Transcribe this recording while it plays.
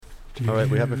All right,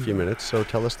 we have a few minutes, so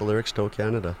tell us the lyrics to "O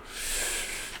Canada."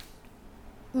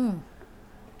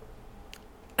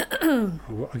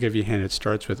 I'll give you a hint. It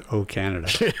starts with "O Canada."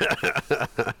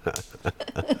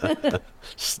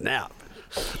 Snap.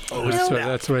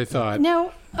 That's what I thought.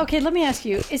 No, okay, let me ask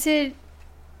you. Is it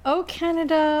 "O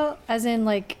Canada" as in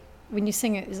like when you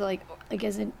sing it, is it like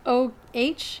as in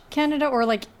O-H Canada or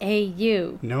like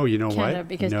A-U? No, you know Canada, what?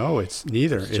 because- No, it's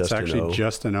neither. It's actually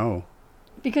just an O.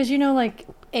 Because you know like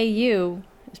A-U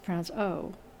is pronounced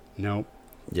O. No.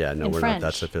 Yeah, no, In we're French. not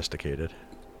that sophisticated.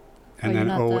 And Oh, then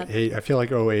you're not that- O-H, I feel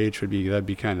like O-H that'd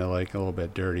be kind of like a little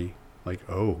bit dirty. Like,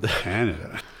 oh,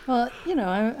 Canada. Well, you know,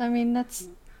 I mean that's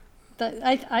that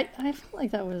I feel like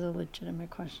that was a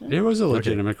legitimate question. It was a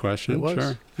legitimate question, It was.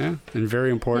 sure. Yeah, and very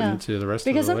important to the rest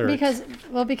of the lyrics.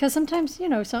 Because sometimes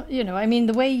I mean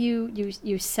the way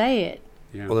you say it.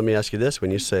 Yeah. Well, let me ask you this: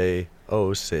 when you say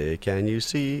 "Oh, say, can you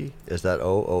see?" Is that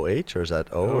O-O-H or is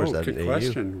that O or is that good an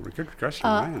question. Good question,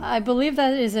 Ryan. I believe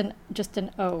that is just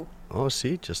an O. Oh,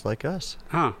 see, just like us.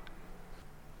 Huh.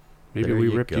 Maybe There we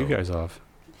you ripped go. you guys off.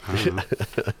 I don't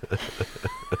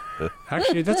know.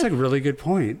 Actually, that's a really good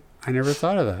point. I never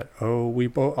thought of that. Oh, we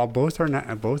both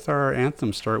our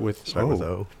anthems start with Start O. with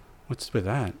O. What's with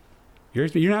that? Your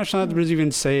national anthem doesn't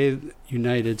even say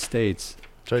United States.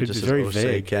 So it It's just says, very "Oh, say,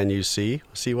 vague. can you see?"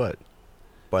 See what?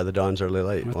 By the dawn's early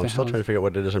light. What Well, the I'm still hell trying is- to figure out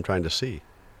what it is I'm trying to see.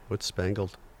 What's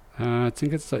spangled? I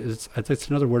think it's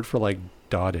another word for like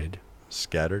dotted.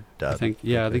 Scattered? I think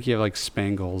you have like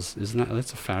spangles. Isn't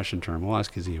that's a fashion term? We'll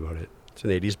ask Izzy about it. It's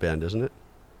an 80s band, isn't it?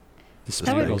 The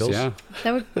That would- spangles, yeah.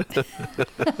 That would.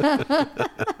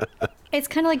 It's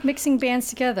kind of like mixing bands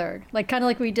together, kind of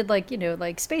like we did, like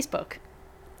Spacebook,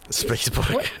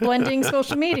 Spacebook. blending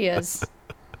social medias.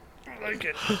 I like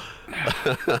it.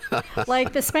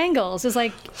 Like the Spangles is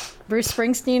like Bruce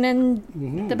Springsteen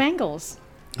and the Bangles.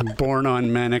 Born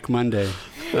on Manic Monday.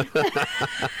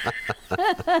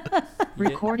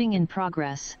 Recording in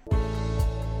progress.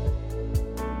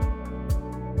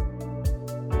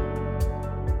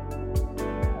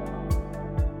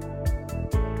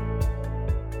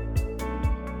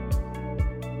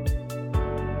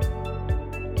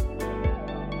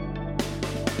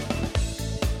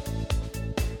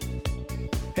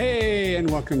 Hey, and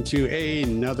welcome to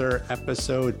another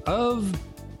episode of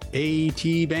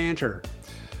AT Banter.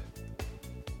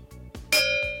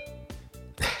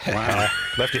 Wow.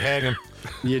 Left you hanging.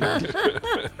 You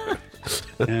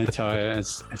I tell you,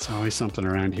 it's always something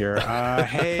around here.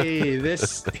 Hey,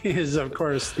 this is, of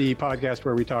course, the podcast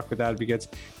where we talk with advocates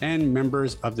and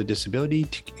members of the disability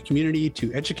community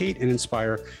to educate and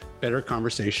inspire better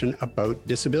conversation about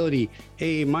disability.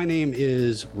 Hey, my name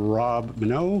is Rob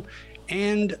Minot,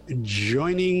 and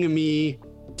joining me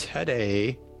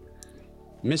today,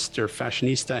 Mr.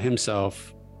 Fashionista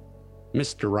himself,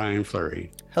 Mr. Ryan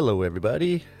Fleury. Hello,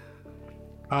 everybody.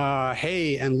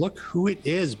 Hey, and look who it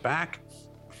is, back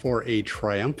for a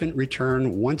triumphant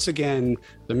return. Once again,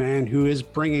 the man who is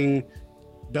bringing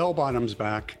bell bottoms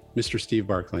back, Mr. Steve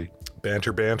Barclay.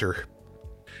 Banter.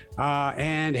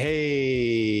 And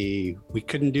hey, we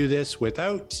couldn't do this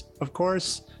without, of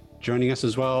course, joining us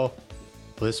as well,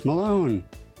 Bliss Malone.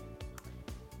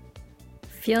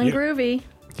 Feeling Yeah. groovy.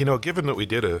 You know, given that we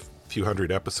did a few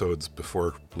hundred episodes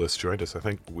before Bliss joined us, I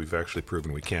think we've actually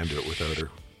proven we can do it without her.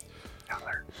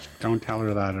 Don't tell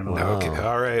her that at all. Okay,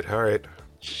 all right.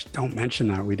 Shh, don't mention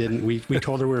that. We didn't. We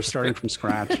told her we were starting from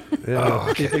scratch.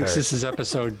 Oh, She thinks this is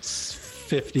episode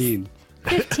 15.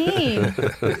 15.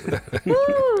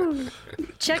 Woo!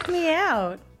 Check me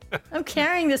out. I'm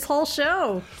carrying this whole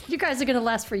show. You guys are going to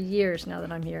last for years now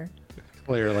that I'm here.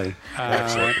 Clearly.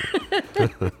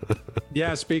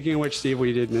 Yeah, speaking of which, Steve,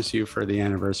 we did miss you for the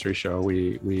anniversary show.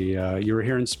 We you were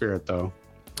here in spirit, though.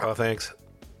 Oh, thanks.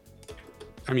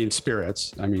 I mean,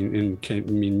 spirits. I mean,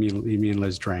 me and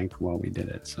Liz drank while we did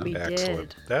it. So We Excellent.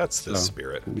 did. That's the So,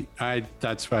 spirit.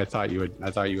 that's what I thought you would.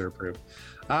 I thought you would approve.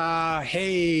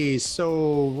 Hey,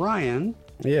 so Ryan,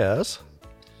 Yes.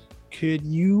 could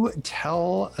you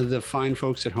tell the fine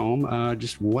folks at home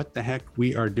just what the heck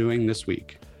we are doing this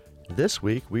week? This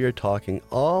week, we are talking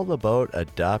all about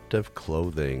adaptive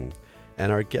clothing.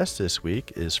 And our guest this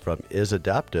week is from Is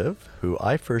Adaptive, who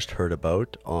I first heard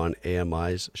about on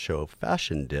AMI's show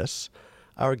Fashion Dis.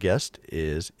 Our guest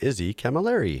is Izzy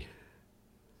Camilleri.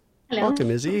 Hello. Welcome,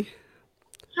 Izzy.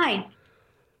 Hi.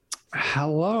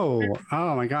 Hello.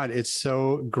 Oh my God. It's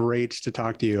so great to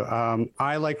talk to you.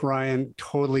 I, like Ryan,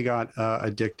 totally got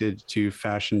addicted to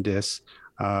Fashion Dis.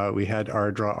 We had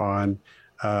Ardra on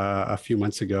a few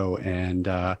months ago, and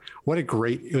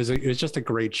it was just a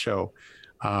great show.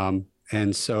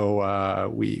 And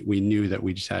so we knew that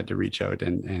we just had to reach out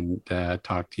and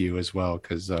talk to you as well,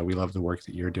 because we love the work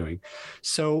that you're doing.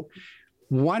 So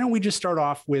why don't we just start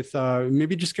off with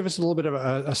maybe just give us a little bit of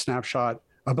a snapshot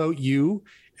about you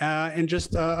and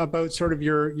just about sort of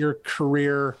your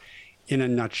career in a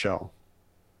nutshell.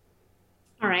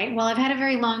 All right. Well, I've had a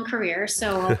very long career,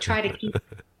 so I'll try to keep,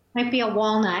 might be a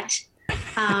walnut.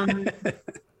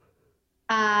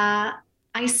 I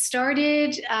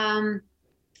started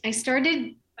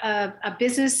a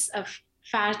business of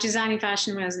designing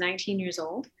fashion when I was 19 years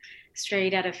old,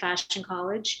 straight out of fashion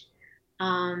college.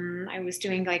 I was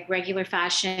doing like regular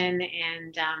fashion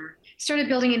and started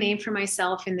building a name for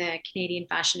myself in the Canadian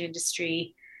fashion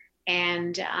industry,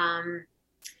 and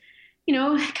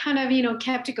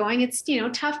kept it going. It's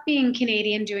tough being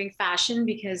Canadian doing fashion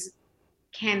because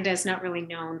Canada's not really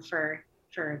known for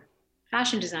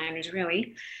fashion designers,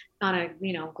 really,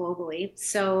 globally.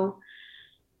 So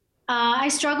I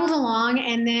struggled along,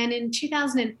 and then in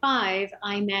 2005,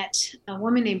 I met a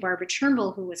woman named Barbara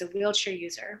Turnbull, who was a wheelchair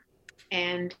user,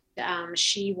 and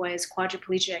she was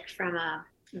quadriplegic from a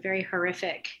very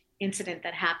horrific incident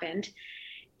that happened.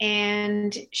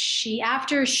 And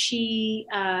after she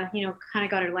kind of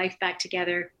got her life back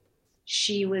together,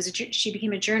 she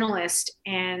became a journalist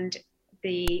for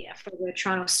the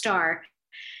Toronto Star.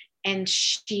 And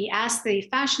she asked the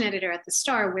fashion editor at the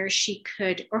Star where she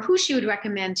could, or who she would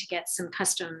recommend to get some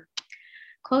custom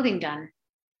clothing done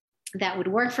that would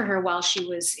work for her while she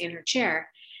was in her chair.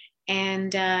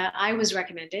 And I was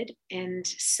recommended. And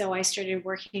so I started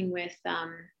working with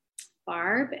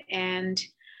Barb, and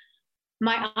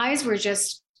my eyes were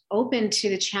just open to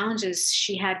the challenges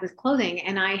she had with clothing.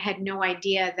 And I had no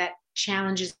idea that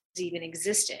challenges even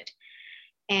existed.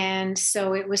 And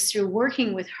so it was through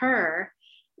working with her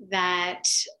that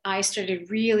I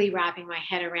started really wrapping my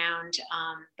head around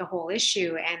the whole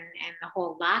issue and the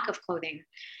whole lack of clothing.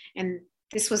 And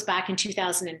this was back in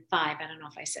 2005. I don't know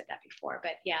if I said that before,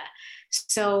 but yeah.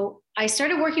 So I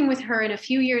started working with her, and a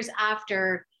few years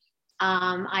after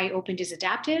I opened Is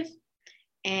Adaptive,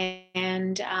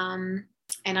 and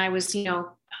I was,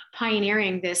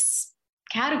 pioneering this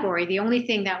category. The only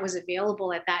thing that was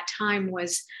available at that time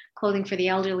was clothing for the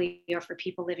elderly or for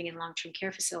people living in long-term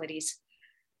care facilities.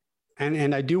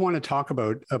 And I do want to talk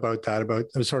about that, about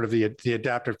sort of the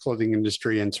adaptive clothing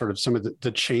industry and sort of some of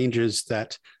the changes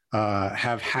that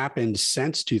have happened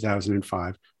since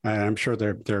 2005. And I'm sure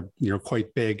they're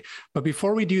quite big. But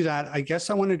before we do that, I guess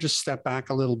I want to just step back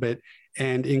a little bit.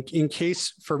 And in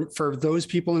case for those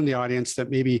people in the audience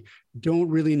that maybe don't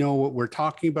really know what we're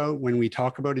talking about when we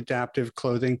talk about adaptive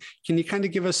clothing, can you kind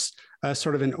of give us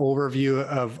sort of an overview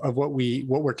of what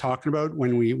we're talking about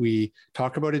when we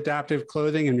talk about adaptive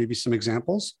clothing, and maybe some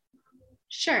examples?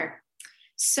 Sure.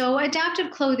 So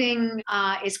adaptive clothing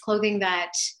is clothing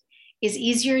that is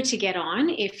easier to get on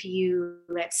if you,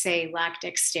 let's say, lack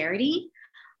dexterity,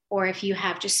 or if you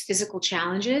have just physical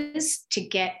challenges to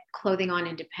get clothing on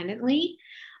independently.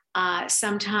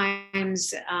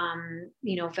 Sometimes,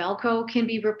 Velcro can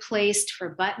be replaced for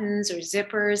buttons or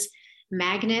zippers.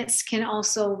 Magnets can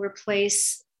also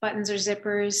replace buttons or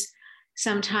zippers.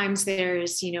 Sometimes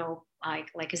there's,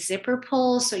 like a zipper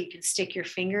pull, so you can stick your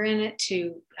finger in it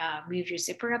to move your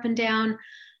zipper up and down.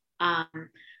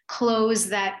 Clothes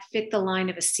that fit the line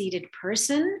of a seated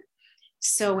person.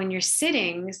 So when you're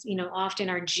sitting, often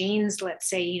our jeans, let's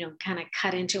say, kind of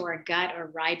cut into our gut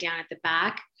or ride down at the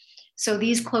back. So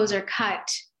these clothes are cut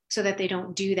so that they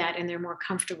don't do that, and they're more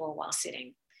comfortable while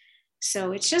sitting.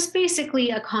 So it's just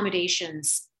basically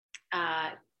accommodations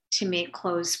to make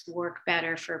clothes work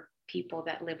better for people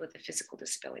that live with a physical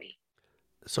disability.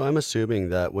 So I'm assuming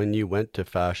that when you went to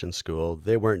fashion school,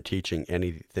 they weren't teaching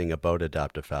anything about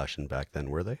adaptive fashion back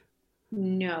then, were they?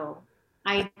 No,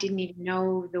 I didn't even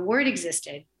know the word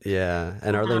existed. Yeah.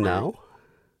 And are they now?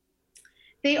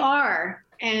 They are.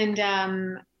 And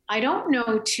I don't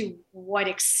know to what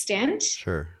extent.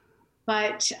 Sure.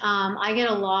 But I get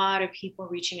a lot of people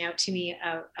reaching out to me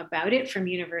about it from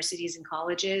universities and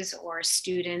colleges, or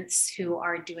students who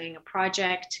are doing a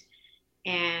project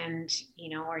and,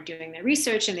 are doing their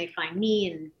research, and they find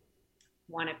me and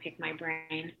want to pick my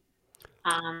brain.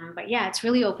 But yeah, it's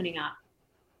really opening up.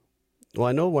 Well,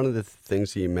 I know one of the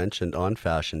things that you mentioned on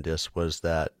Fashion Disc was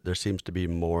that there seems to be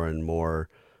more and more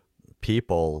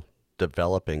people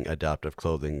developing adaptive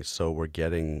clothing. So we're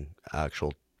getting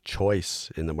actual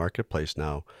choice in the marketplace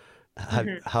now. How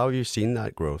have you seen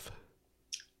that growth?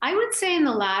 I would say in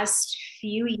the last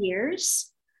few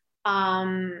years,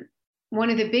 one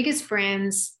of the biggest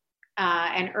brands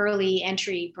and early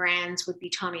entry brands would be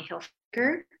Tommy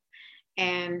Hilfiger.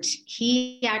 And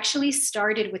he actually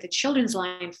started with a children's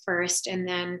line first, and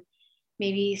then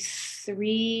maybe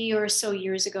 3 or so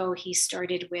years ago, he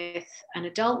started with an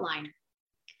adult line.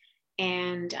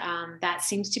 And that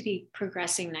seems to be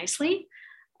progressing nicely.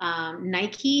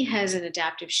 Nike has an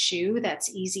adaptive shoe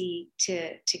that's easy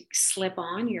to slip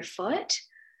on your foot.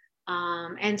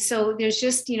 And so there's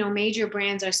just, major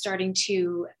brands are starting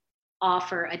to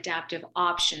offer adaptive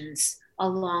options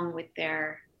along with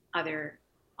their other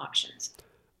options.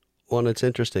 Well, and it's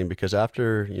interesting because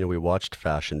after, we watched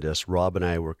Fashion Disc, Rob and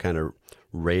I were kind of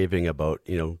raving about,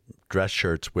 dress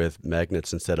shirts with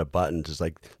magnets instead of buttons. It's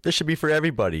like, this should be for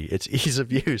everybody. It's ease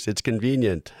of use. It's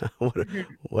convenient.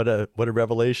 What a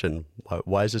revelation.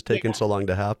 Why is this taking so long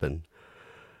to happen?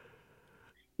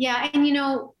 Yeah. And,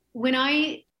 when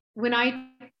I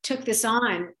took this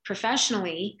on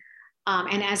professionally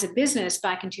and as a business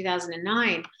back in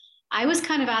 2009, I was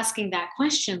kind of asking that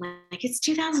question, like it's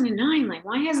 2009, like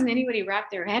why hasn't anybody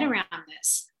wrapped their head around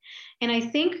this? And I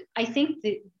think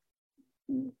that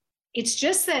it's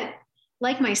just that,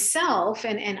 like myself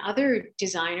and other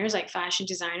designers, like fashion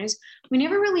designers, we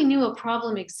never really knew a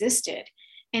problem existed.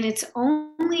 And it's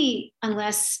only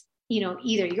unless,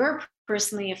 either you're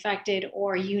personally affected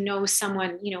or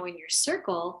someone, in your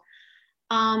circle,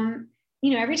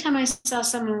 every time I saw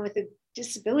someone with a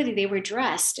disability, they were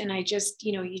dressed. And I just,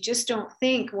 you just don't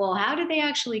think, well, how did they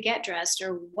actually get dressed,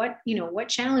 or what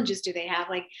challenges do they have?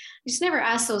 Like, I just never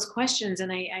asked those questions.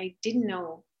 And I didn't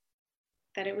know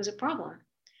that it was a problem,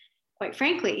 quite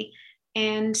frankly.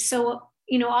 And so,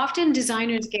 often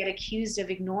designers get accused of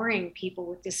ignoring people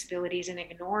with disabilities and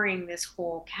ignoring this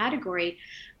whole category.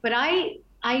 But I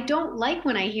don't like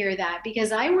when I hear that,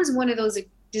 because I was one of those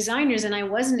designers and I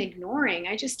wasn't ignoring.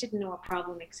 I just didn't know a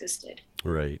problem existed.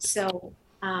 Right. So,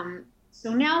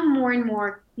 so now more and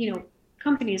more,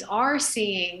 companies are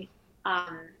seeing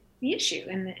the issue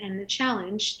and the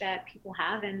challenge that people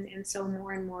have, and so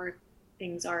more and more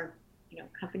things are,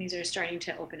 companies are starting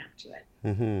to open up to it.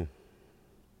 Mm-hmm.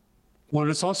 Well,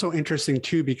 and it's also interesting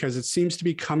too, because it seems to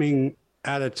be coming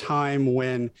at a time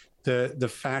when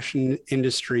the fashion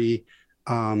industry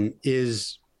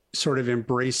is sort of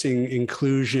embracing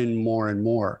inclusion more and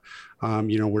more.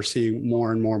 We're seeing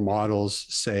more and more models,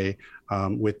 say,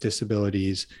 with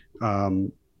disabilities,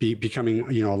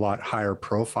 becoming, a lot higher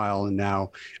profile. And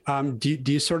now, do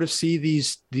you sort of see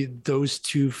those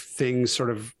two things sort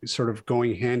of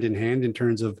going hand in hand in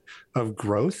terms of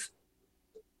growth?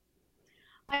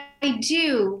 I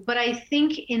do, but I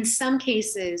think in some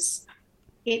cases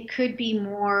it could be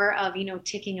more of,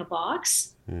 ticking a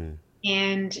box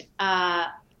and,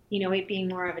 it being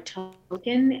more of a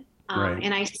token. Right.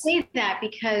 And I say that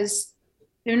because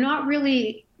they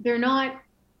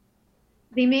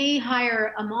may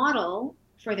hire a model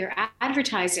for their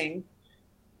advertising,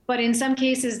 but in some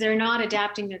cases they're not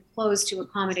adapting their clothes to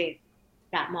accommodate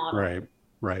that model.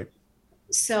 Right.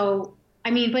 So,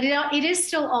 but it is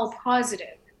still all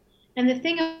positive. And the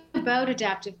thing about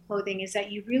adaptive clothing is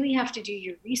that you really have to do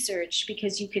your research,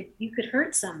 because you could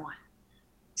hurt someone.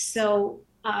 So,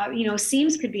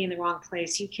 seams could be in the wrong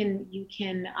place. You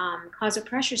can cause a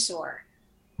pressure sore.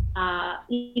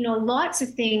 Lots of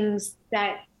things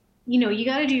that, you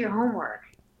got to do your homework,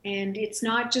 and it's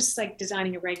not just like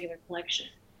designing a regular collection.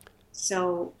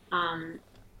 So,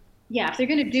 if they're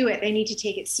going to do it, they need to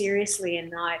take it seriously and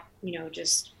not,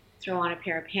 just throw on a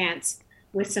pair of pants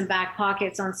with some back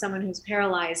pockets on someone who's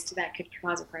paralyzed that could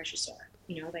cause a pressure sore.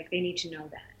 They need to know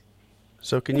that.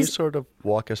 So can you sort of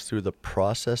walk us through the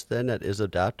process then that is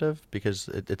adaptive? Because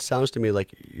it sounds to me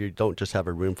like you don't just have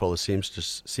a room full of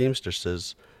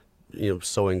seamstresses,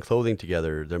 sewing clothing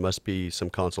together. There must be some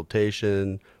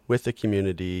consultation with the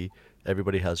community.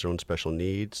 Everybody has their own special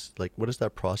needs. Like, what is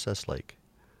that process like?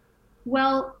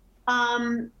 Well,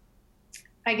 the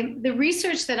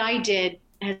research that I did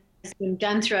has been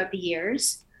done throughout the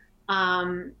years.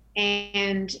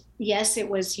 And yes, it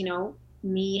was,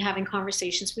 me having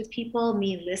conversations with people,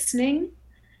 me listening.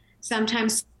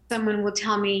 Sometimes someone will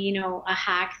tell me, a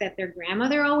hack that their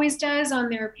grandmother always does on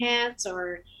their pants,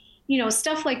 or,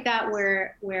 stuff like that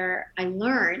where I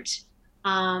learned.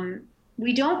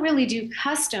 We don't really do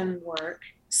custom work.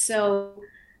 So,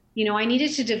 I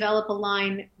needed to develop a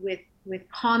line with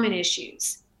common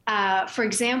issues. For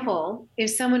example,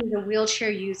 if someone is a wheelchair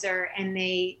user and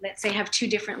they, let's say, have 2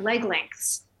 different leg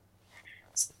lengths,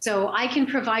 so I can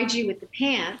provide you with the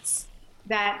pants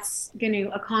that's going to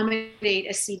accommodate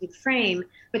a seated frame,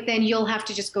 but then you'll have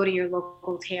to just go to your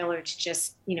local tailor to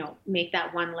just, make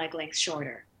that 1 leg length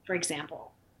shorter, for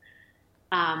example.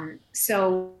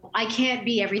 So I can't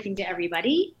be everything to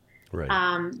everybody. Right.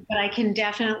 But I can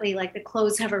definitely, like, the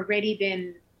clothes have already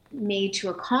been made to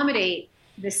accommodate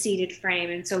the seated frame.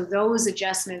 And so those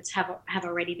adjustments have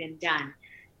already been done.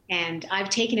 And I've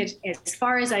taken it as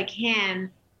far as I can.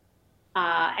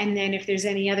 And then if there's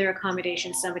any other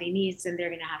accommodation somebody needs, then they're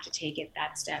going to have to take it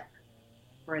that step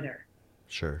further.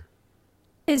 Sure.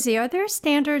 Izzy, are there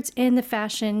standards in the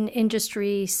fashion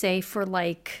industry, say for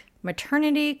like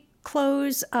maternity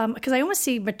clothes? Because I almost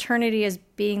see maternity as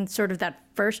being sort of that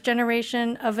first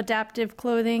generation of adaptive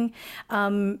clothing.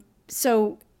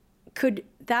 So could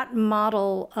that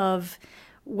model of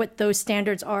what those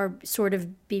standards are sort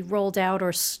of be rolled out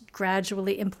or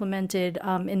gradually implemented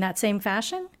in that same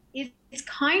fashion? It's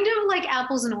kind of like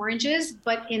apples and oranges,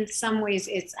 but in some ways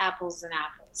it's apples and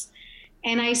apples.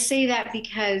 And I say that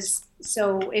because,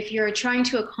 so if you're trying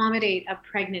to accommodate a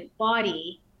pregnant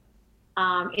body,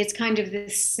 it's kind of the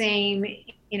same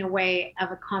in a way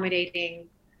of accommodating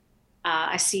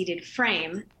a seated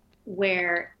frame,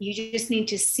 where you just need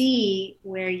to see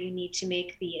where you need to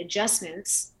make the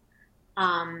adjustments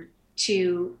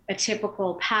to a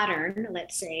typical pattern.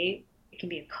 Let's say it can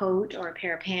be a coat or a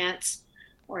pair of pants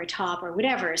or a top or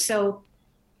whatever. So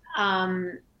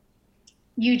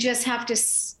you just have to,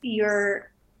 you're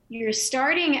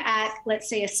starting at, let's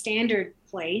say, a standard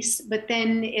place, but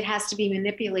then it has to be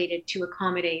manipulated to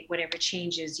accommodate whatever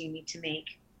changes you need to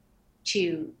make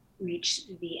to reach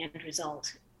the end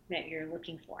result that you're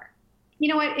looking for. You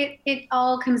know what? It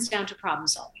all comes down to problem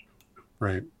solving.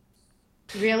 Right.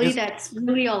 Really, that's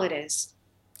really all it is.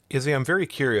 Izzy, I'm very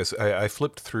curious. I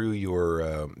flipped through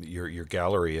your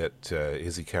gallery at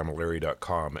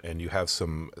izzycamilleri.com, and you have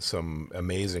some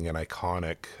amazing and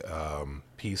iconic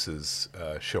pieces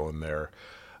shown there.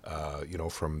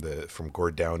 From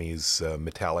Gord Downey's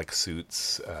metallic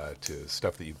suits to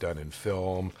stuff that you've done in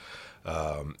film,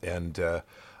 I'm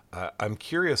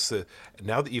curious.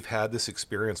 Now that you've had this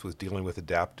experience with dealing with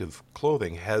adaptive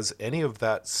clothing, has any of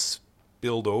that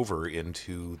spilled over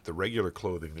into the regular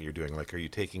clothing that you're doing? Like, are you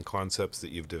taking concepts that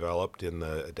you've developed in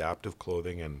the adaptive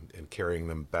clothing and carrying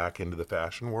them back into the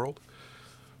fashion world?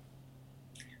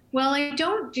 Well, I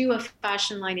don't do a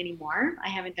fashion line anymore. I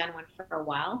haven't done one for a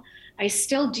while. I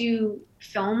still do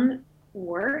film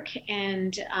work,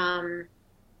 and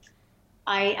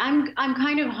I'm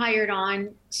kind of hired on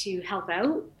to help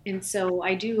out, and so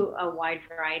I do a wide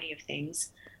variety of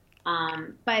things.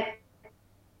 But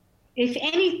if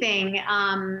anything,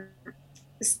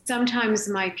 sometimes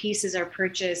my pieces are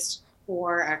purchased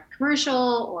for a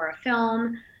commercial or a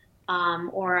film,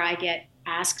 or I get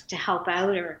asked to help out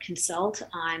or consult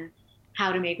on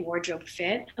how to make wardrobe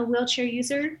fit a wheelchair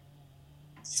user.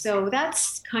 So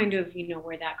that's kind of,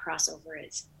 where that crossover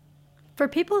is. For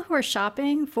people who are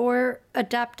shopping for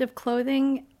adaptive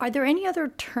clothing, are there any other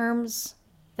terms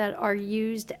that are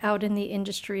used out in the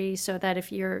industry so that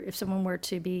if someone were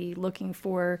to be looking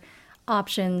for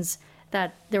options,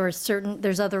 that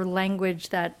there's other language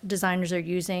that designers are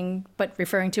using but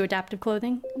referring to adaptive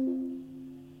clothing?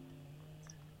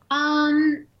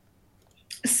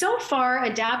 So far,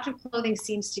 adaptive clothing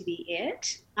seems to be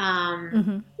it,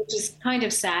 which is kind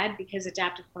of sad because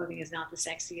adaptive clothing is not the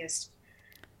sexiest,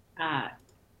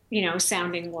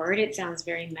 sounding word. It sounds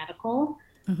very medical.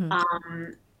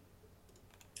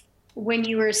 When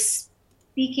you were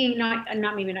speaking,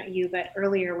 maybe not you, but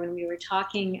earlier when we were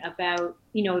talking about,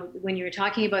 when you were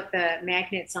talking about the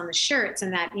magnets on the shirts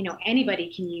and that,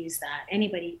 anybody can use that,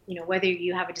 anybody, whether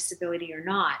you have a disability or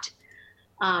not.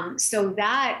 So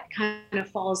that kind of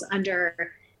falls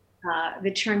under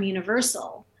the term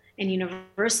universal and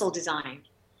universal design.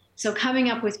 So coming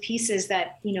up with pieces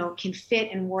that, can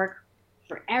fit and work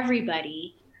for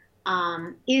everybody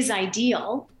is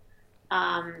ideal.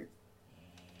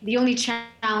 The only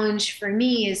challenge for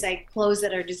me is like clothes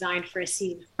that are designed for a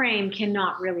seated frame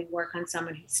cannot really work on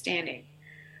someone who's standing.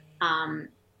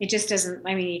 It just doesn't,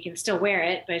 you can still wear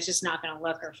it, but it's just not going to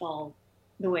look or fall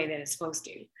the way that it's supposed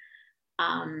to.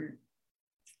 And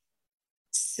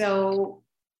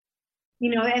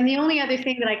the only other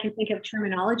thing that I can think of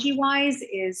terminology wise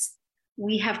is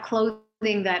we have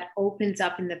clothing that opens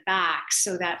up in the back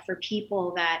so that for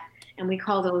people that, and we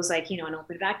call those like, an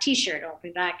open back t-shirt,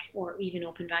 open back, or even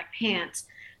open back pants.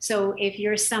 So if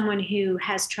you're someone who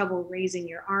has trouble raising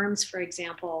your arms, for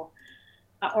example,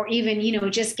 or even,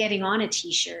 just getting on a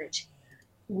t-shirt,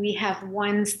 we have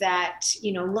ones that,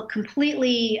 look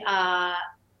completely,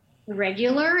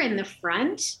 regular in the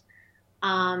front,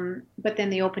 but then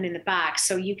they open in the back.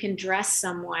 So you can dress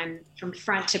someone from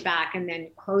front to back and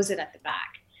then close it at the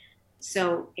back.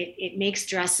 So it makes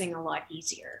dressing a lot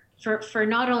easier for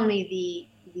not only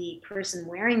the person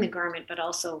wearing the garment, but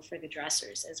also for the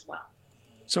dressers as well.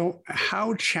 So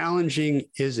how challenging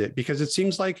is it? Because it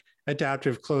seems like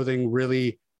adaptive clothing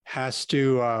really has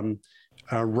to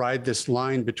ride this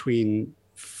line between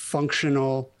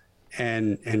functional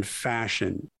and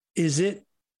fashion. Is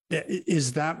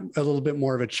that a little bit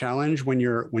more of a challenge when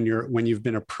you've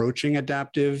been approaching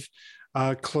adaptive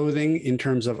clothing in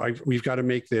terms of we've got to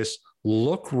make this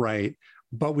look right,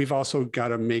 but we've also got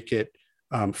to make it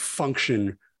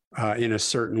function in a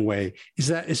certain way? Is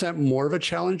that more of a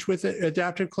challenge with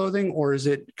adaptive clothing, or is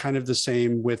it kind of the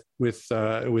same with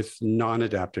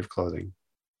non-adaptive clothing?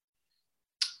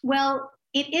 Well,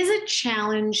 it is a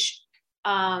challenge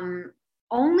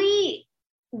only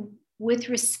with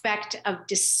respect of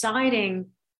deciding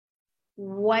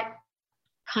what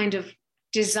kind of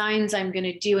designs I'm going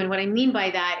to do. And what I mean by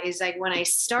that is, like, when I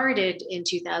started in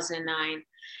 2009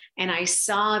 and I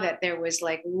saw that there was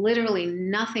like literally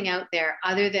nothing out there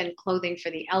other than clothing for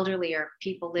the elderly or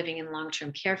people living in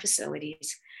long-term care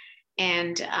facilities,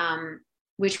 and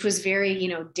which was very,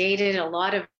 dated, a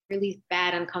lot of really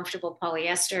bad, uncomfortable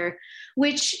polyester,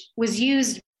 which was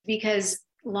used because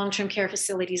long-term care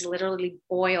facilities literally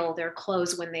boil their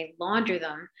clothes when they launder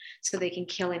them so they can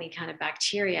kill any kind of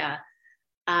bacteria.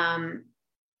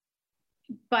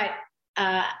 But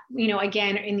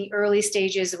again, in the early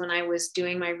stages when I was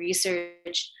doing my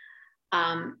research,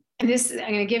 and this, I'm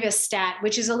going to give a stat,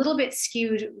 which is a little bit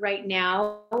skewed right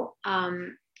now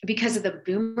because of the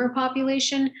boomer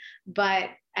population. But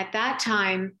at that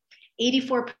time,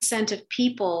 84% of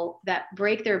people that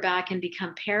break their back and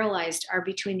become paralyzed are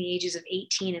between the ages of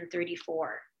 18 and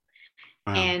 34.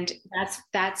 Wow. And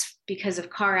that's because of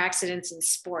car accidents and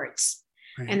sports.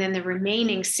 Right. And then the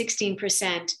remaining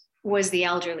 16% was the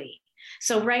elderly.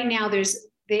 So right now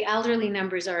the elderly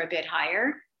numbers are a bit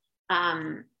higher,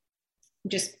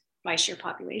 just by sheer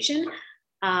population.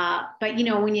 But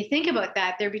when you think about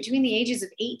that, they're between the ages of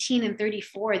 18 and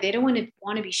 34. They don't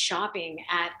want to be shopping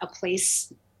at a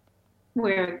place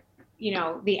where,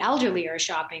 the elderly are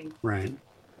shopping. Right.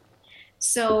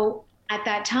 So at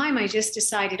that time, I just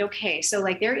decided, okay, so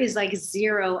like there is like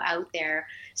zero out there.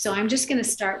 So I'm just going to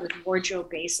start with wardrobe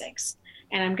basics,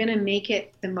 and I'm going to make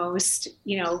it the most,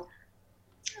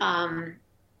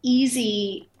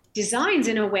 easy designs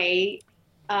in a way,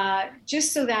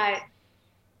 just so that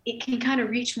it can kind of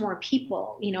reach more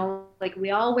people. Like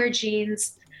we all wear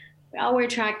jeans, we all wear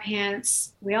track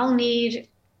pants, we all need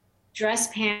dress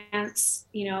pants,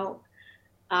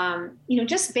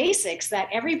 just basics that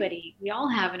we all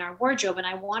have in our wardrobe. And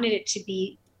I wanted it to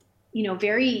be,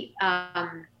 very,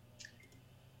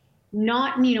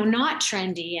 not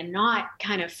trendy and not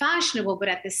kind of fashionable, but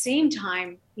at the same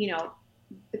time,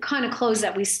 the kind of clothes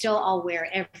that we still all wear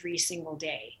every single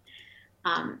day.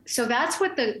 So that's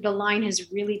what the line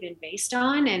has really been based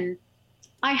on. And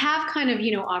I have kind of,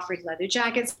 offered leather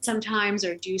jackets sometimes,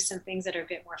 or do some things that are a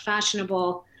bit more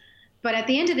fashionable. But at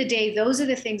the end of the day, those are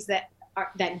the things that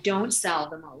don't sell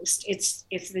the most. It's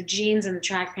the jeans and the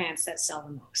track pants that sell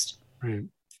the most. Right.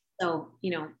 So,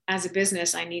 as a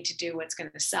business, I need to do what's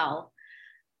going to sell.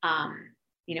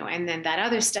 And then that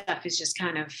other stuff is just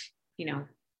kind of,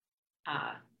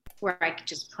 where I could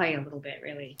just play a little bit,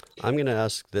 really. I'm going to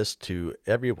ask this to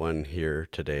everyone here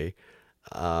today.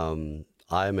 I'm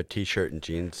a t-shirt and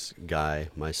jeans guy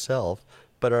myself,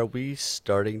 but are we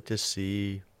starting to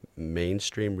see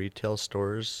mainstream retail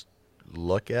stores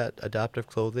look at adaptive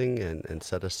clothing and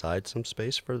set aside some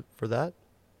space for that?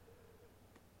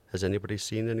 Has anybody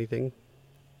seen anything?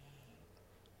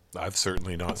 I've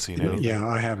certainly not seen anything. Yeah,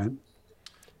 I haven't.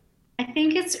 I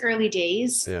think it's early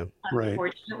days. Yeah,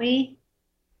 unfortunately.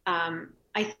 Right.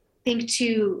 I think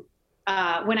too,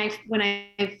 when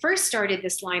I first started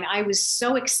this line, I was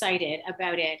so excited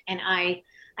about it. And I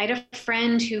had a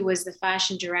friend who was the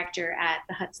fashion director at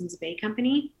the Hudson's Bay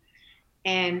Company.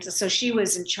 And so she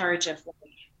was in charge of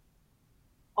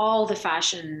all the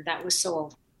fashion that was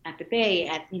sold at the Bay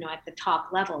at the top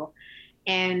level.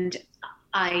 And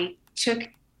I took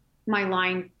my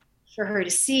line for her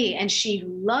to see, and she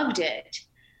loved it,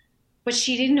 but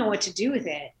she didn't know what to do with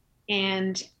it.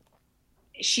 And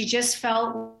she just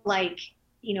felt like,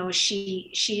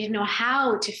 she didn't know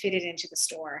how to fit it into the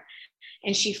store.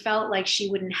 And she felt like she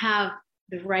wouldn't have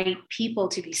the right people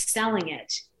to be selling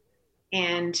it.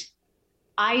 And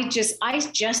I just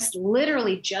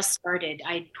literally just started.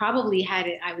 I probably had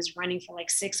it, I was running for like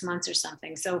 6 months or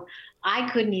something. So I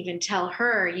couldn't even tell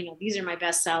her, these are my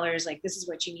best sellers, like this is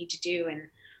what you need to do. And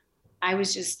I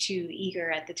was just too eager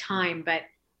at the time. But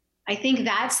I think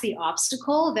that's the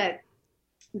obstacle, that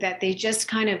they just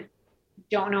kind of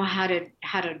don't know how to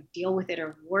deal with it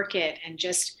or work it. And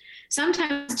just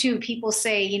sometimes too, people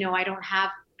say, I don't have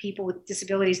people with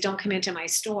disabilities, don't come into my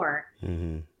store.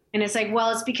 Mm-hmm. And it's like,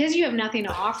 well, it's because you have nothing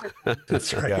to offer.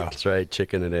 That's right. Yeah. That's right.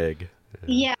 Chicken and egg.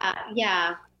 Yeah,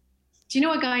 yeah. Do you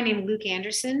know a guy named Luke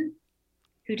Anderson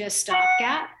who does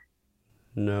Stopgap?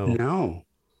 No, No,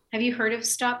 Have you heard of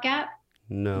Stopgap?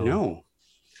 no. no.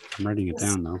 I'm writing it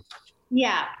down though.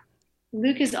 Yeah,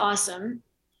 Luke is awesome.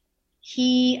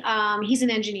 He's an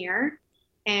engineer,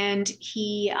 and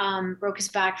he broke his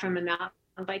back from a mountain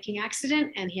biking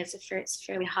accident, and he has a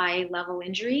fairly high level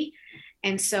injury.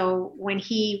 And so when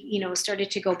he, started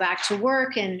to go back to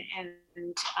work and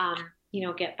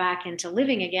get back into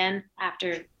living again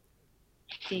after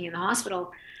being in the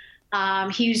hospital,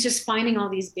 he was just finding all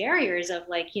these barriers of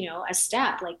a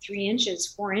step, like 3 inches,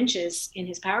 4 inches in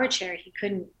his power chair. He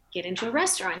couldn't get into a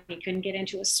restaurant. He couldn't get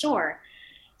into a store.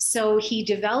 So he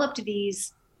developed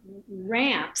these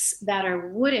ramps that are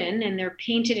wooden and they're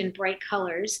painted in bright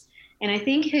colors. And I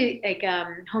think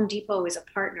Home Depot is a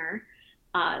partner,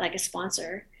 like a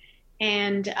sponsor.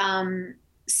 And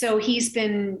so he's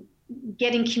been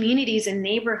getting communities and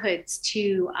neighborhoods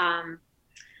to,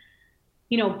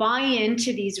 buy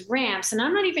into these ramps. And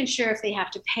I'm not even sure if they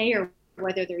have to pay or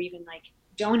whether they're even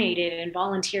donated, and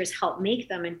volunteers help make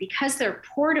them. And because they're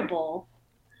portable,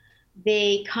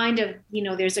 they kind of,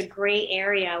 there's a gray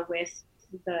area with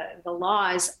the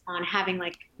laws on having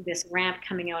this ramp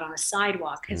coming out on a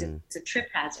sidewalk because it's a trip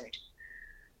hazard.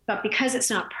 But because it's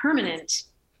not permanent,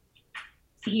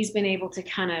 he's been able to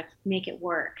kind of make it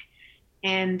work.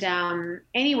 And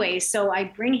anyway, so I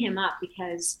bring him up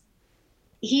because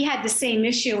he had the same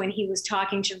issue when he was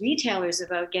talking to retailers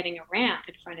about getting a ramp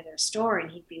in front of their store, and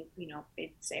he'd be,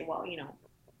 they'd say, well,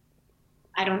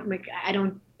 I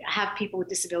don't have people with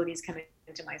disabilities come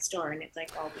into my store, and it's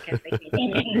like, well, because they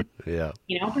can't get in. Yeah.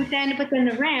 But then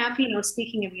the ramp,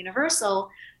 speaking of universal,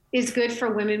 is good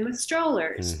for women with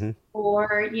strollers,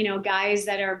 or guys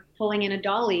that are pulling in a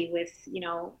dolly with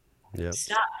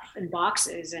stuff and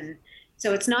boxes. And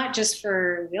so it's not just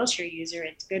for a wheelchair user,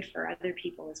 it's good for other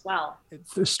people as well.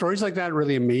 Stories like that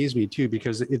really amaze me too,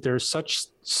 because there's such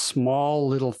small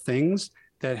little things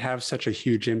that have such a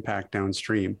huge impact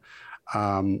downstream.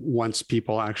 Once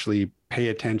people actually pay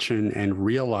attention and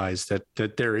realize that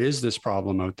there is this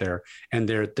problem out there, and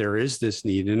there is this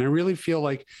need. And I really feel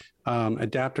like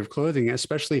adaptive clothing,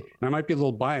 especially, and I might be a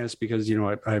little biased because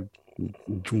I've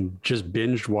just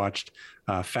binge watched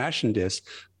Fashion Disc,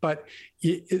 but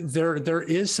there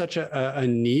is such a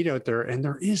need out there, and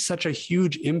there is such a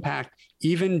huge impact,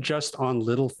 even just on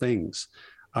little things.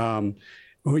 When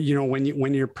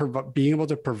you're being able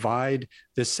to provide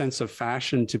this sense of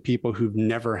fashion to people who've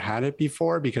never had it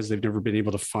before because they've never been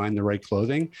able to find the right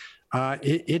clothing,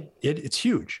 it's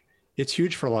huge. It's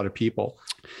huge for a lot of people.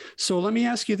 So let me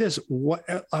ask you this: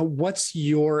 what's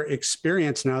your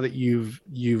experience now that you've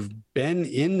been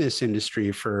in this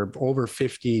industry for over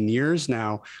 15 years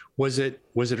now? Was it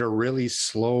a really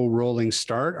slow rolling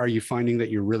start? Are you finding that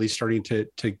you're really starting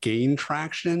to gain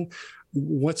traction?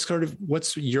 What's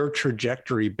your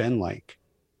trajectory been like?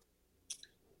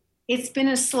 It's been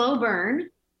a slow burn.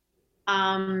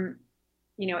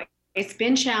 It's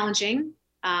been challenging.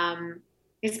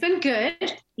 It's been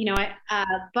good,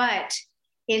 but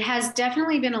it has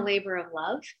definitely been a labor of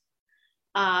love.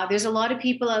 There's a lot of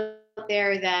people out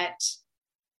there that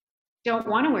don't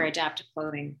want to wear adaptive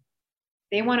clothing.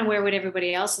 They want to wear what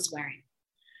everybody else is wearing.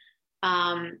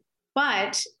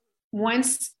 But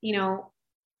once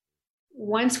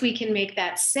we can make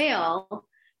that sale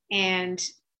and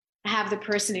have the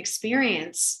person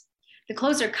experience, the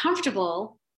clothes are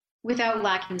comfortable without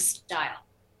lacking style.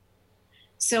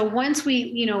 So once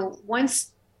we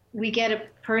get a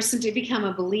person to become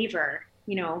a believer,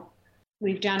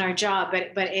 we've done our job,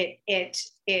 but it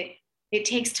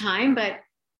takes time. But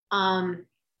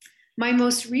my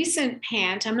most recent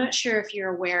pant, I'm not sure if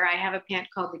you're aware, I have a pant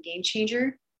called the Game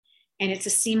Changer, and it's a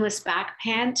seamless back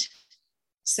pant.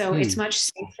 So it's much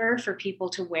safer for people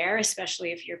to wear,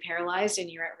 especially if you're paralyzed and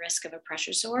you're at risk of a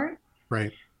pressure sore.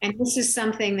 Right. And this is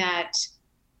something that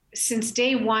since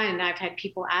day one, I've had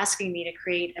people asking me to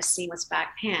create a seamless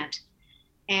back pant.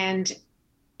 And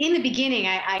in the beginning,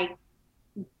 I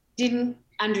didn't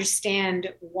understand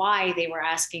why they were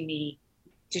asking me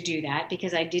to do that,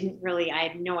 because I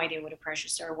had no idea what a pressure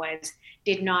sore was,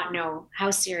 did not know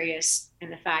how serious,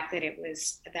 and the fact that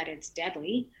it's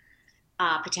deadly,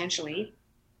 potentially.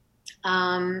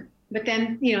 But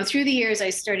then, through the years,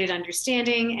 I started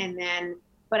understanding,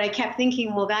 but I kept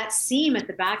thinking, well, that seam at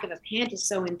the back of a pant is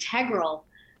so integral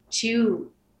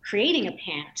to creating a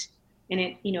pant. And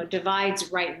it,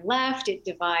 divides right and left. It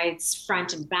divides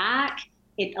front and back.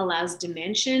 It allows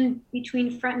dimension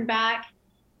between front and back.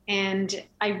 And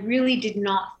I really did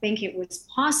not think it was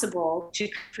possible to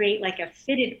create like a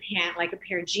fitted pant, like a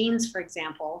pair of jeans, for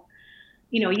example,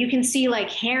 you know, you can see like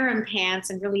harem pants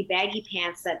and really baggy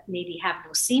pants that maybe have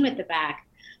no seam at the back,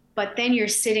 but then you're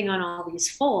sitting on all these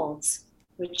folds,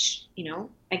 which, you know,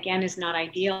 again, is not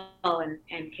ideal and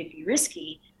could be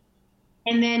risky.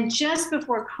 And then just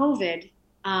before COVID,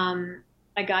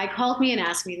 a guy called me and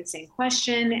asked me the same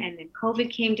question. And then COVID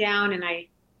came down, and I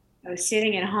was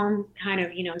sitting at home, kind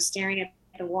of, you know, staring at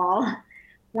the wall,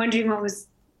 wondering what was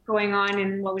going on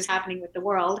and what was happening with the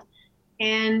world.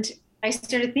 And I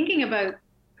started thinking about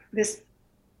this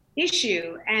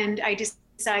issue, and I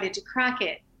decided to crack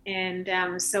it.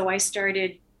 And so I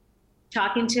started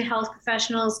talking to health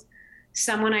professionals.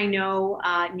 Someone I know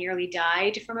nearly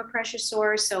died from a pressure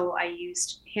sore, so I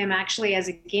used him actually as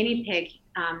a guinea pig.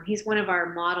 He's one of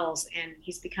our models, and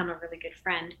he's become a really good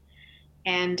friend.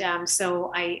 And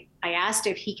so I asked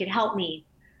if he could help me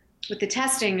with the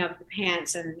testing of the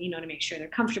pants, and, you know, to make sure they're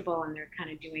comfortable and they're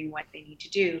kind of doing what they need to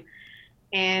do.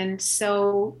 And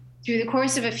so through the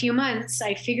course of a few months,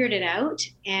 I figured it out,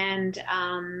 and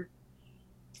I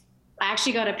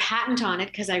actually got a patent on it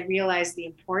because I realized the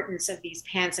importance of these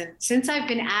pants. And since I've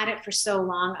been at it for so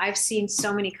long, I've seen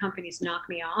so many companies knock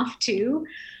me off too,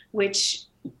 which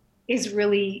is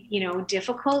really, you know,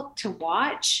 difficult to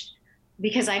watch,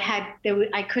 because I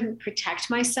couldn't protect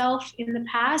myself in the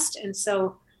past. And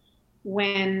so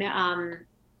when,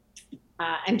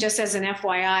 and just as an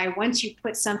FYI, once you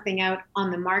put something out on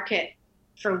the market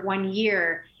for 1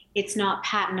 year, it's not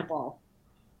patentable.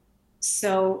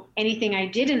 So anything I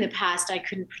did in the past, I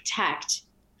couldn't protect.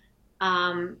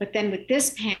 But then with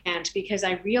this pant, because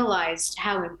I realized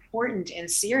how important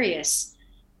and serious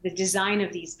the design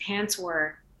of these pants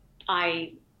were,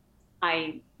 I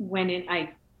went in,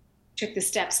 I took the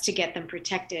steps to get them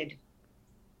protected.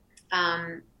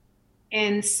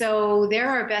 And so there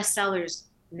are bestsellers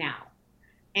now.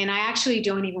 And I actually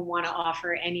don't even want to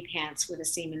offer any pants with a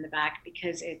seam in the back,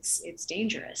 because it's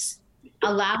dangerous.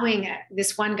 Allowing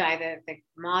this one guy, the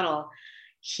model,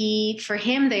 for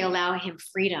him, they allow him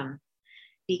freedom,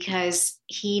 because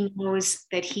he knows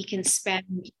that he can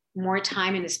spend more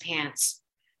time in his pants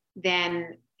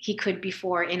than he could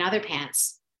before in other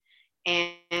pants.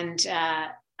 And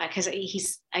because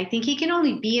I think he can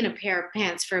only be in a pair of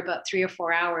pants for about 3 or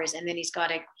 4 hours, and then he's got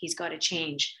to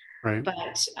change. Right.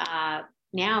 But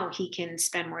now he can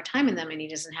spend more time in them, and he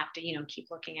doesn't have to, you know, keep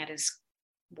looking at his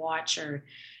watch, or,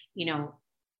 you know,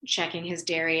 checking his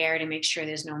derriere to make sure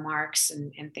there's no marks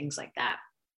and things like that.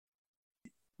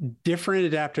 Different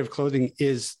adaptive clothing,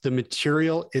 is the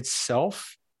material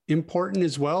itself important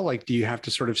as well? Like, do you have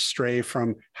to sort of stray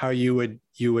from how you would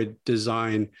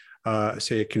design,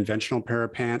 say, a conventional pair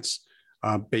of pants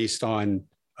based on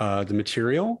the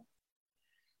material?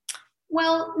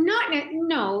 Well, not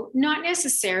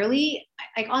necessarily.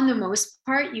 Like, on the most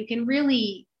part, you can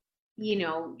really, you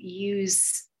know,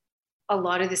 use a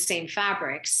lot of the same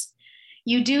fabrics.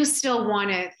 You do still want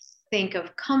to think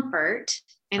of comfort.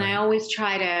 And I always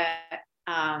try to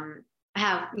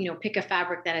have, you know, pick a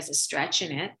fabric that has a stretch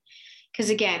in it. Because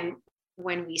again,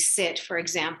 when we sit, for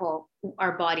example,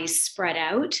 our bodies spread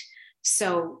out.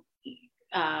 So,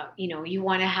 you know, you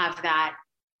want to have that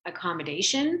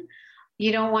accommodation.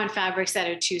 You don't want fabrics that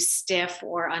are too stiff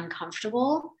or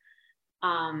uncomfortable.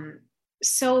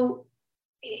 So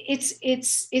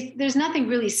there's nothing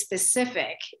really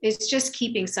specific. It's just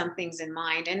keeping some things in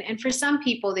mind. And for some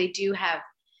people, they do have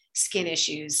skin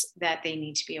issues that they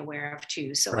need to be aware of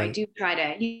too. So I do try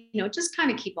to, you know, just kind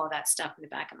of keep all that stuff in the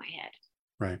back of my head.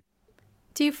 Right.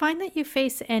 Do you find that you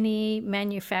face any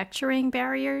manufacturing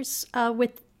barriers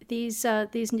with these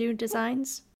new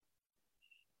designs?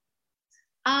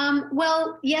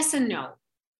 Well, yes and no.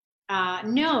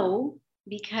 No,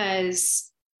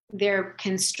 because they're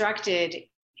constructed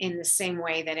in the same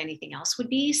way that anything else would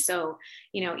be. So,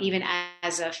 you know, even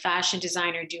as a fashion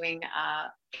designer doing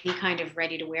any kind of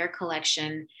ready-to-wear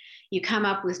collection, you come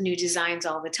up with new designs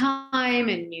all the time,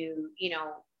 and new, you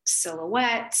know,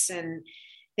 silhouettes and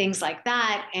things like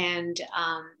that. And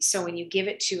so when you give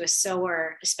it to a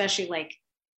sewer, especially like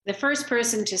the first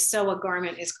person to sew a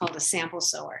garment is called a sample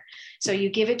sewer. So you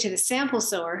give it to the sample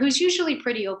sewer, who's usually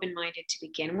pretty open-minded to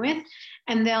begin with,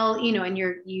 and they'll, you know, and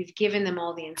you've given them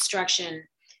all the instruction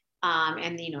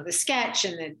and, you know, the sketch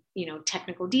and the, you know,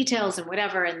 technical details and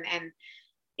whatever, and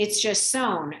it's just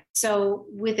sewn. So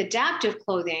with adaptive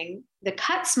clothing, the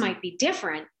cuts might be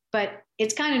different, but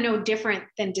it's kind of no different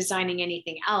than designing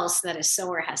anything else that a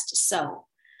sewer has to sew.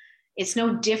 It's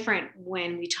no different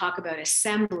when we talk about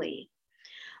assembly.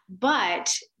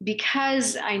 But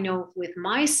because I know with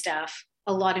my stuff,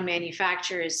 a lot of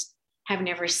manufacturers have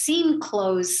never seen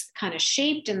clothes kind of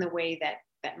shaped in the way that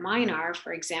that mine are,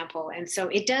 for example. And so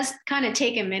it does kind of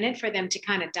take a minute for them to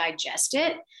kind of digest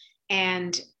it.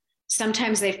 And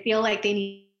sometimes they feel like they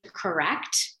need to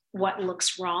correct what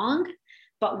looks wrong,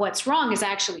 but what's wrong is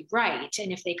actually right.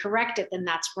 And if they correct it, then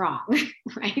that's wrong,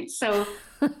 right? So,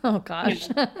 oh gosh.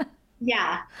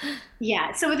 Yeah.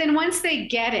 So then once they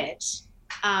get it,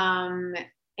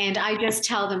 and I just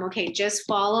tell them, okay, just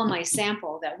follow my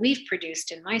sample that we've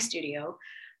produced in my studio.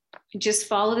 Just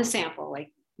follow the sample,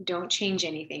 like don't change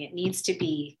anything. It needs to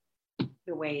be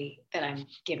the way that I'm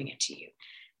giving it to you.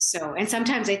 So, and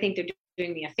sometimes I think they're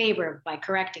doing me a favor by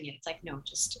correcting it. It's like, no,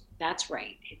 just that's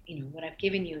right. What I've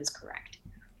given you is correct.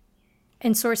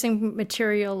 And sourcing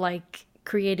material like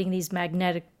creating these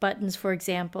magnetic buttons, for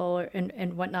example,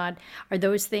 and whatnot, are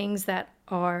those things that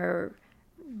are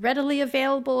readily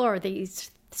available, or are these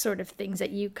sort of things that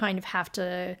you kind of have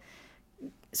to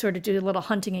sort of do a little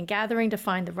hunting and gathering to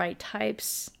find the right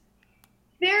types?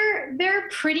 They're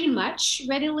pretty much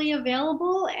readily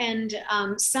available, and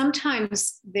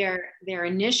sometimes their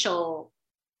initial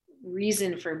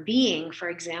reason for being, for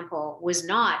example, was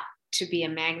not to be a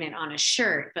magnet on a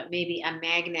shirt, but maybe a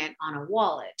magnet on a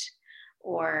wallet,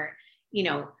 or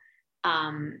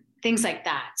things like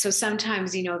that. So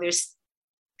sometimes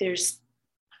there's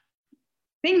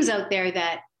things out there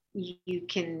that you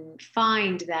can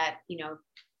find that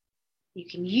you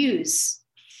can use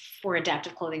for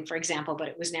adaptive clothing, for example, but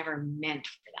it was never meant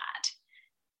for that.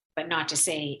 But not to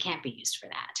say it can't be used for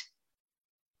that.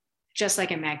 Just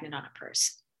like a magnet on a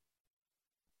purse.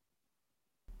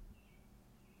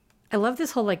 I love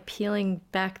this whole like peeling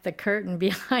back the curtain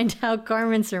behind how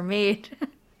garments are made.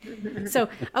 So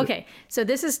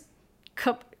this is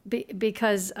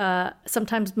because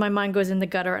sometimes my mind goes in the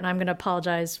gutter, and I'm going to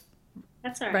apologize.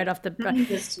 That's all right. Right off the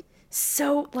bat.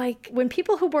 So like when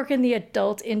people who work in the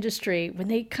adult industry, when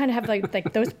they kind of have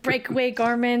like those breakaway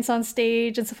garments on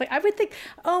stage and stuff, like I would think,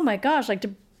 oh my gosh, like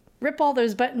to rip all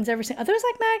those buttons are those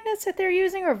like magnets that they're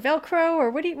using, or Velcro,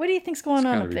 or what do you think's going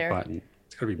on up there?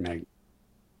 It's gotta be magnet.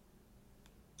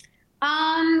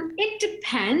 It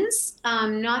depends.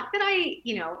 Not that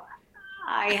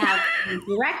I have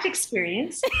direct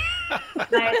experience,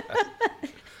 but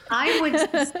I would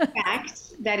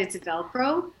suspect that it's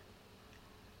Velcro.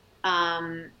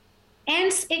 And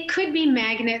it could be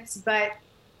magnets, but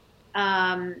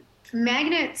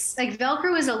magnets, like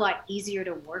Velcro is a lot easier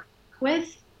to work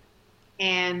with.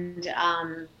 And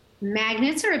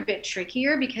magnets are a bit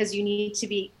trickier because you need to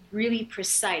be really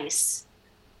precise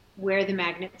where the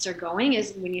magnets are going,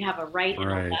 is when you have a right and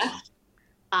a left.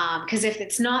 Because if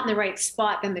it's not in the right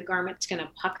spot, then the garment's going to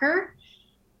pucker.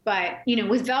 But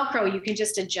with Velcro, you can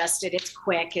just adjust it. It's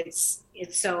quick. It's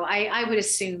so I would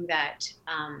assume that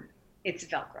it's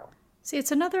Velcro. See,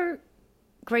 it's another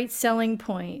great selling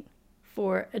point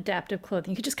for adaptive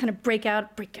clothing. You could just kind of break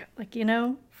out, like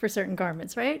for certain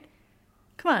garments, right?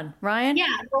 Come on, Ryan. Yeah,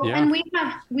 well, yeah. And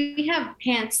we have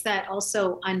pants that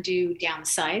also undo down the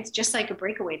sides, just like a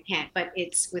breakaway pant, but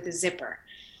it's with a zipper.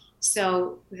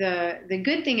 So the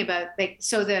good thing about the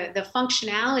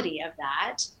functionality of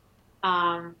that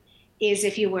is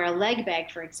if you wear a leg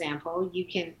bag, for example,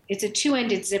 it's a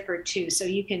two-ended zipper too, so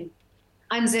you can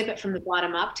unzip it from the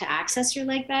bottom up to access your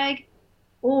leg bag,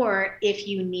 or if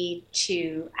you need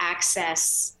to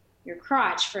access your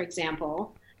crotch, for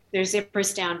example, there's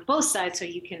zippers down both sides, so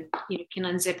you can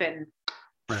unzip it and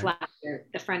flap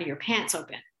the front of your pants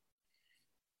open.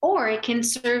 Or it can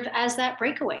serve as that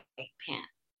breakaway pant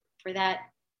for that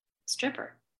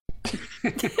stripper.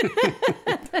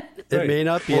 It may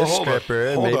not be a stripper.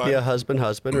 It may be a husband,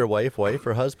 or wife,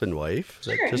 or husband, wife.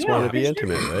 Sure, that just want to be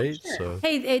intimate, right? Sure. So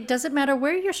hey, it doesn't matter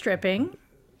where you're stripping,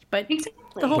 but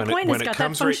the whole point is got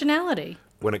that functionality.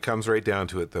 When it comes right down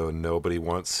to it, though, nobody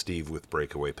wants Steve with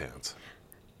breakaway pants.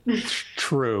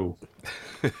 True.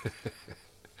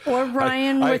 Or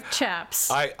Ryan with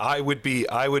chaps. I would be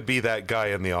that guy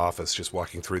in the office, just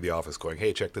walking through the office, going,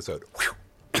 "Hey, check this out."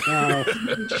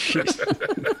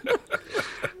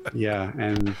 Yeah,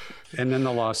 and then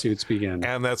the lawsuits begin.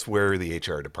 And that's where the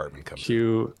HR department comes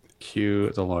in. Cue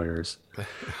the lawyers.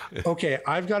 Okay,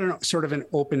 I've got sort of an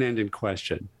open-ended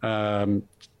question,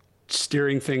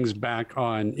 steering things back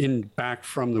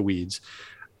from the weeds.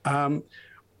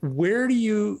 Where do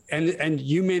you, and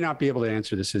you may not be able to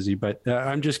answer this, Izzy, but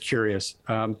I'm just curious.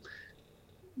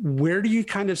 Where do you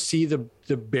kind of see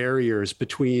the barriers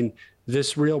between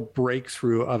this real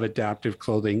breakthrough of adaptive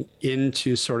clothing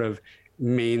into sort of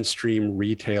mainstream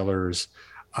retailers,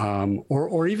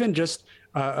 or even just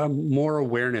more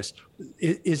awareness?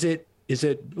 Is it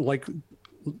like,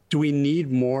 do we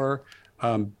need more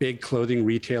big clothing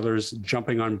retailers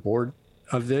jumping on board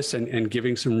of this and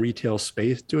giving some retail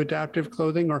space to adaptive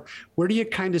clothing, or where do you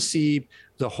kind of see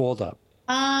the holdup?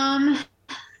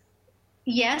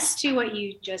 Yes, to what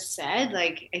you just said.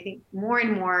 Like, I think more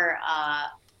and more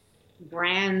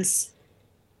brands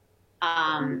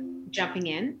jumping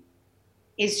in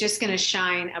is just going to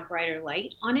shine a brighter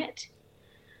light on it.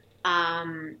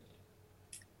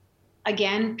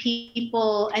 Again,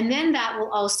 people, and then that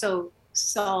will also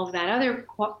solve that other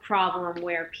problem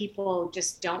where people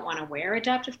just don't want to wear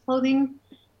adaptive clothing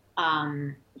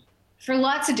for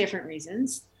lots of different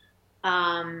reasons.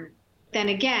 Then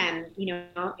again,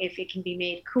 if it can be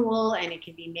made cool and it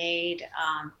can be made,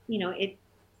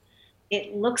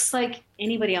 it looks like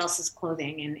anybody else's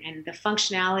clothing, and the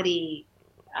functionality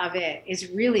of it is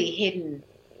really hidden.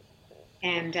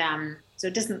 And so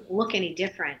it doesn't look any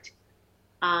different.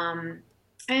 And,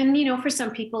 for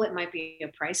some people, it might be a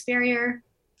price barrier.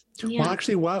 Yeah. Well,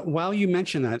 actually, while you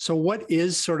mention that, so what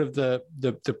is sort of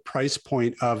the price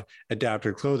point of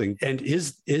adaptive clothing? And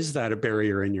is that a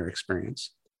barrier in your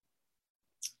experience?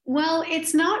 Well,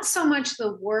 it's not so much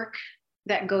the work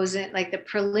that goes in, like the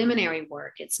preliminary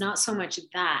work. It's not so much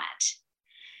that.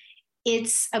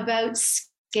 It's about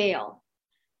scale.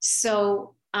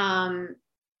 So,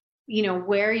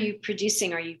 where are you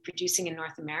producing? Are you producing in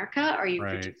North America? Are you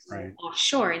producing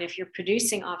offshore? And if you're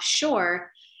producing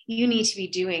offshore, you need to be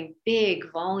doing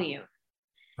big volume.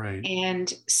 Right.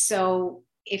 And so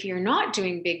if you're not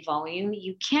doing big volume,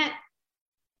 you can't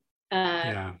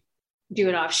do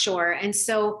it offshore. And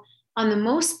so on the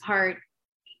most part,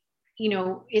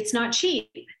 it's not cheap.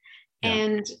 Yeah.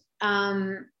 And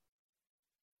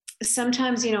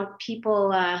sometimes,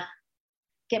 people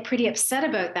get pretty upset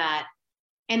about that,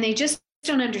 and they just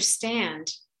don't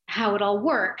understand how it all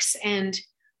works. And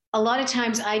a lot of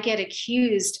times I get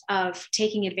accused of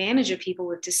taking advantage of people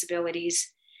with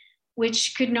disabilities,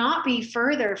 which could not be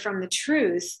further from the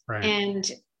truth. Right.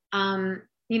 And,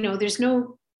 there's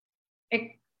no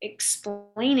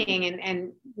explaining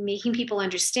and making people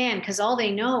understand, because all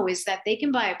they know is that they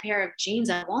can buy a pair of jeans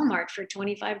at Walmart for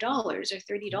 $25 or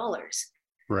 $30.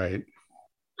 Right.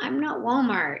 I'm not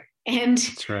Walmart. And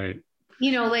that's right.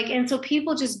 And so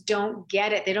people just don't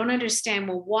get it. They don't understand,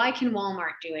 well, why can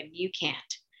Walmart do it and you can't?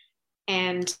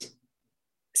 And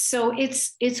so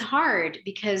it's hard,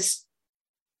 because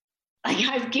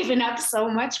I've given up so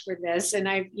much for this, and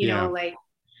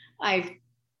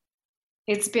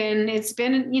it's been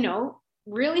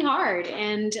really hard,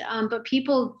 and but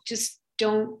people just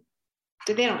don't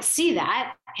see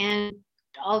that, and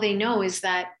all they know is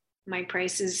that my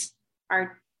prices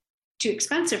are too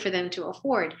expensive for them to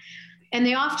afford. And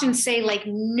they often say, like,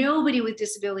 nobody with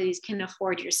disabilities can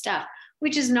afford your stuff,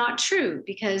 which is not true,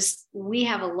 because we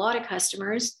have a lot of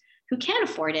customers who can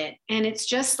afford it. And it's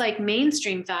just like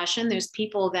mainstream fashion. There's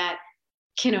people that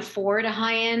can afford a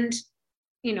high-end,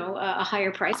 a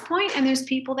higher price point, and there's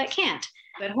people that can't.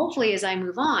 But hopefully, as I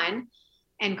move on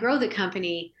and grow the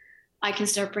company, I can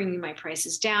start bringing my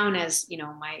prices down as,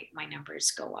 my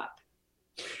numbers go up.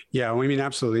 Yeah, I mean,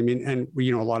 absolutely. I mean, and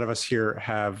a lot of us here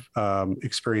have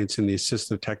experience in the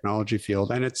assistive technology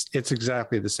field, and it's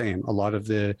exactly the same. A lot of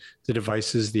the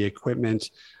devices, the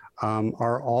equipment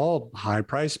are all high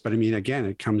priced, but I mean, again,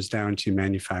 it comes down to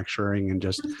manufacturing and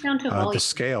just the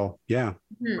scale. Yeah,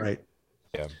 right.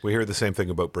 Yeah, we hear the same thing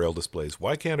about Braille displays.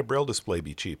 Why can't a Braille display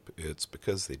be cheap? It's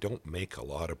because they don't make a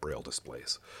lot of Braille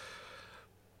displays.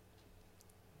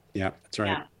 Yeah, that's right.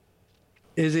 Yeah.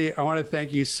 Izzy, I want to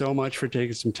thank you so much for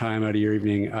taking some time out of your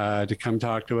evening to come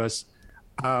talk to us.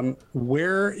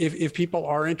 Where, if people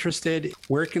are interested,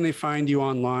 where can they find you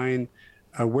online?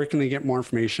 Where can they get more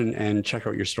information and check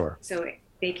out your store? So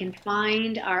they can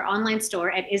find our online store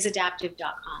at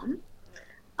isadaptive.com.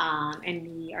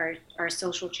 And our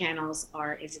social channels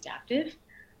are isadaptive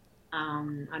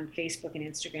on Facebook and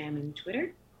Instagram and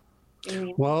Twitter.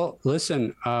 Well,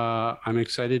 listen, I'm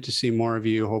excited to see more of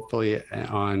you, hopefully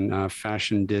on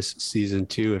Fashion Disc Season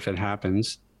 2, if it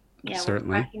happens. Yeah,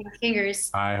 certainly. We're crossing our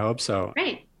fingers. I hope so.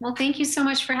 Great. Well, thank you so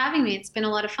much for having me. It's been a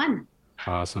lot of fun.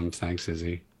 Awesome. Thanks,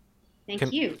 Izzy.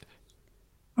 Thank you.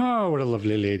 Oh, what a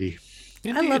lovely lady.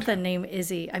 Indeed. I love the name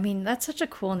Izzy. I mean, that's such a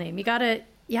cool name.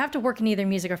 You have to work in either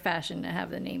music or fashion to have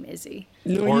the name Izzy.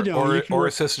 No, you don't. Or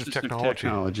assistive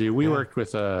technology. We worked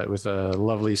with a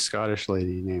lovely Scottish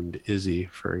lady named Izzy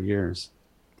for years.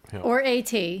 Yeah. Or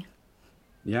AT.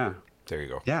 Yeah. There you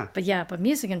go. Yeah. But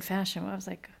music and fashion, I was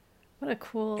like, what a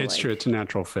cool. It's true. It's a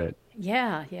natural fit.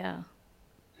 Yeah. Yeah,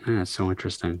 it's so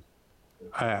interesting.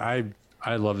 I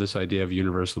love this idea of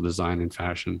universal design in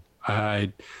fashion.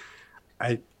 But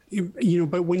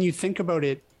when you think about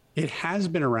it, It has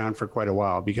been around for quite a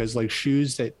while because like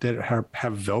shoes that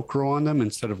have Velcro on them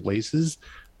instead of laces,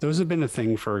 those have been a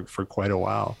thing for quite a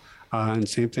while. And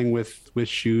same thing with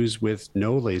shoes with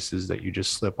no laces that you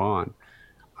just slip on.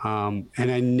 And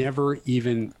it never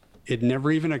even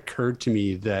occurred to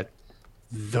me that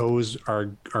those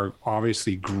are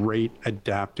obviously great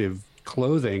adaptive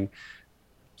clothing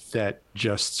that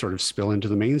just sort of spill into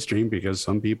the mainstream because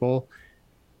some people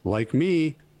like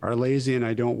me are lazy and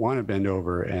I don't want to bend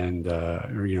over and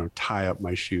or, tie up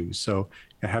my shoes. So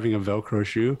having a Velcro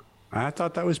shoe, I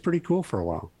thought that was pretty cool for a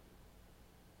while.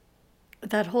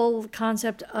 That whole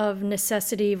concept of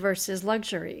necessity versus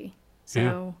luxury.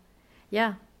 So,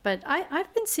 yeah. But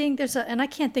I've been seeing and I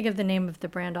can't think of the name of the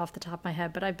brand off the top of my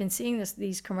head, but I've been seeing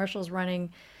these commercials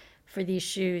running for these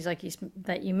shoes like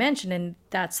that you mentioned, and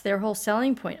that's their whole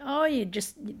selling point. Oh,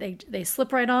 they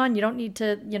slip right on. You don't need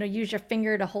to use your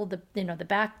finger to hold the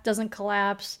back doesn't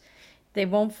collapse.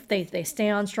 They stay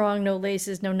on strong, no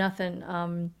laces, no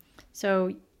nothing.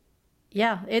 So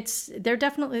yeah, they're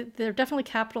definitely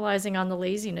capitalizing on the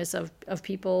laziness of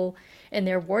people in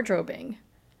their wardrobing.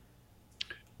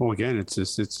 Well, again, it's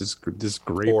this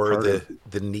great or part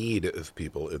the need of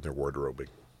people in their wardrobing.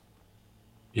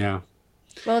 Yeah.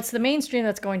 Well, it's the mainstream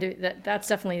that's that's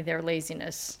definitely their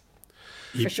laziness.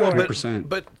 For sure. 100%.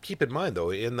 But keep in mind, though,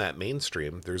 in that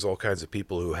mainstream, there's all kinds of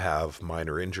people who have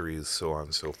minor injuries, so on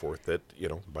and so forth, that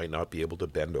might not be able to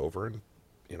bend over and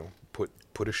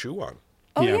put a shoe on.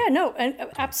 Oh yeah, no, and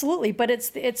absolutely. But it's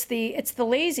the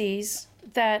lazies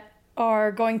that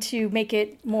are going to make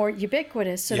it more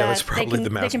ubiquitous, so that's that probably the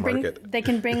mass market. They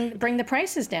can bring the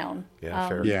prices down. Yeah,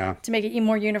 fair. Yeah. To make it even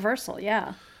more universal.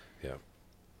 Yeah. Yeah.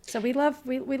 So we love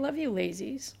you,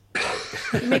 lazies.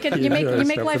 You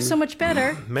make life so much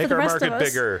better. Make for the our rest market of us.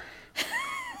 bigger.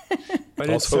 But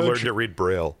Also learn to read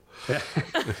Braille.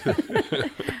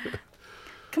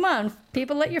 Come on,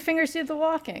 people, let your fingers do the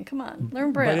walking. Come on,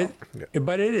 learn Braille.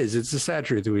 But it's a sad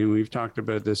truth. We've talked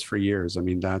about this for years. I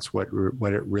mean, that's what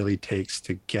it really takes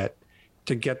to get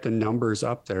the numbers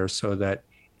up there so that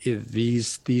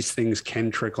these things can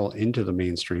trickle into the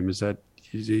mainstream. Is that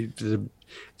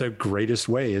the greatest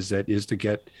way is to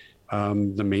get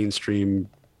the mainstream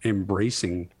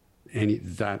embracing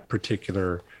that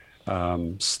particular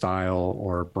style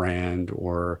or brand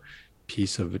or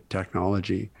piece of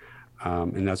technology.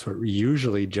 And that's what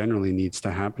generally needs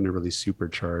to happen to really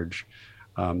supercharge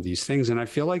these things. And I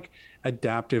feel like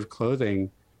adaptive clothing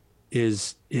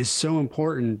is so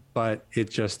important, but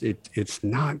it's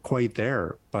not quite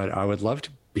there. But I would love to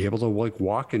be able to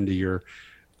walk into your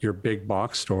big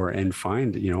box store and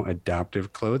find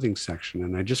adaptive clothing section.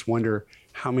 And I just wonder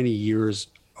how many years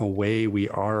away we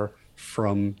are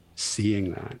from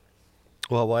seeing that.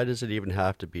 Well, why does it even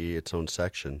have to be its own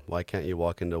section? Why can't you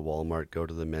walk into Walmart, go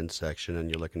to the men's section, and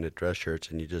you're looking at dress shirts,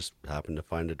 and you just happen to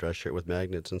find a dress shirt with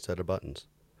magnets instead of buttons?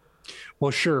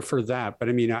 Well, sure, for that, but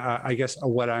I mean, I guess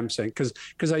what I'm saying,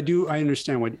 because I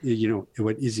understand what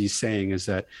Izzy's saying is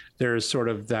that there is sort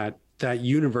of that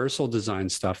universal design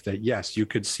stuff that yes, you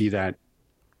could see that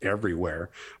everywhere,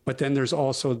 but then there's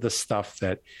also the stuff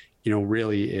that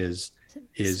really is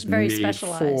very made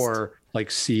specialized for like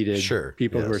seated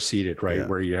people who are seated, right? Yeah.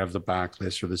 Where you have the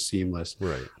backless or the seamless,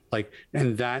 Right. Like,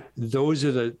 and those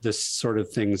are the sort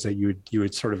of things that you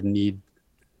would sort of need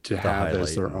to have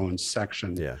as their own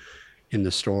section in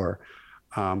the store.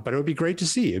 But it would be great to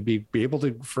see. It'd be able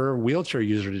to, for a wheelchair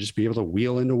user to just be able to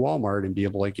wheel into Walmart and be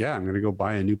able I'm going to go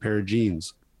buy a new pair of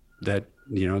jeans that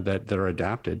are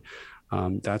adapted.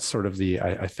 That's sort of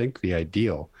I think the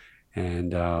ideal.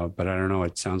 And, but I don't know,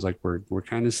 it sounds like we're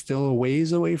kind of still a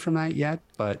ways away from that yet,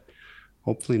 but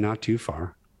hopefully not too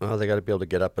far. Well, they got to be able to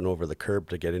get up and over the curb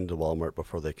to get into Walmart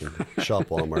before they can shop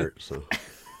Walmart. So.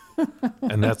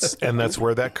 And that's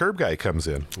where that curb guy comes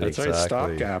in. That's right.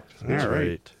 Stopgap. That's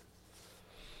right.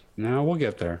 No, we'll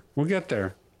get there. We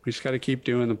just got to keep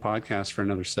doing the podcast for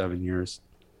another 7 years.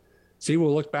 See,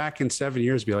 we'll look back in 7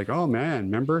 years, be like, oh man,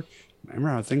 remember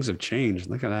how things have changed.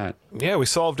 Look at that. Yeah, we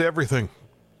solved everything.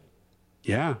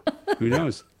 Yeah. Who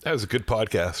knows? That was a good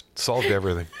podcast. Solved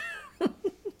everything.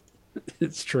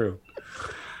 It's true.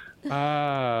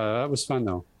 That was fun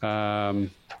though.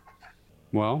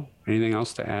 Well, anything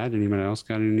else to add? Anyone else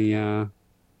got any?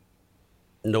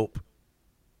 Nope.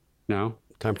 No.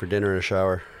 Time for dinner and a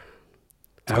shower.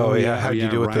 Oh yeah. How'd you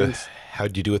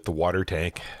do with the water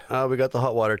tank? We got the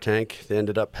hot water tank. They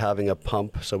ended up having a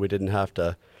pump, so we didn't have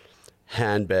to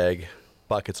handbag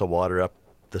buckets of water up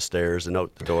the stairs and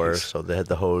out the door. Nice. So they had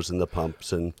the hose and the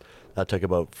pumps, and that took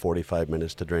about 45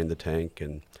 minutes to drain the tank.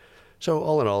 And so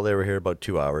all in all, they were here about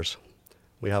 2 hours.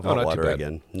 We have hot not too water bad.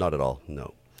 again. Not at all.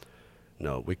 No.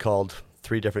 We called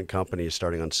 3 different companies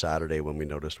starting on Saturday when we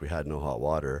noticed we had no hot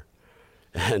water.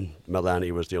 And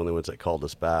Milani was the only ones that called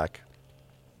us back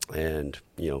and,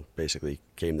 basically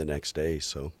came the next day.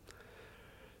 So,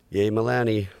 yay,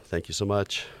 Milani. Thank you so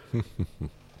much.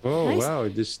 Oh, Nice- wow.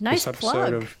 This nice episode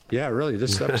plug. of,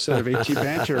 this episode of AT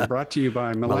Banter brought to you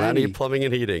by Milani Milani. Plumbing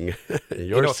and Heating,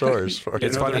 your source for You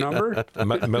It's know their funny. number?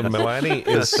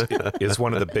 Milani is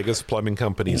one of the biggest plumbing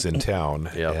companies in town,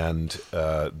 Yep.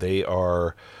 and they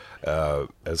are,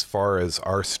 as far as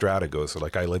our strata goes. So,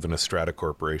 like, I live in a strata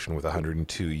corporation with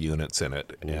 102 units in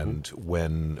it, and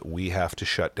when we have to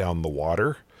shut down the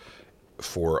water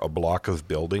for a block of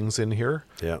buildings in here,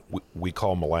 Yeah. we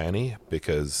call Milani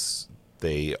because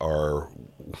they are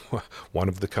one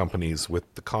of the companies with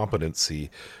the competency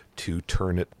to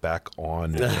turn it back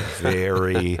on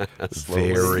very,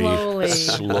 very Slowly.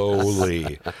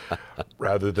 slowly,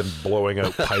 rather than blowing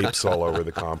out pipes all over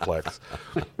the complex.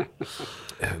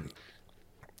 And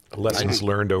lessons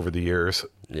learned over the years.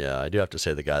 Yeah, I do have to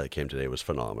say the guy that came today was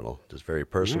phenomenal. Just very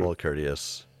personal,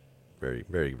 courteous, very,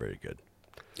 very, very good.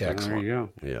 There you go.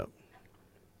 Yeah.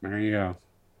 There you go.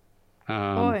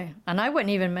 Boy, and I wouldn't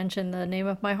even mention the name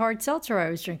of my hard seltzer I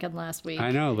was drinking last week. I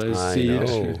know, Liz. I See,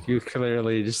 know. You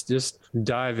clearly just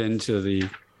dive into the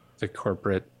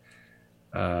corporate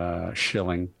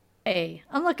shilling. Hey,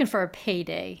 I'm looking for a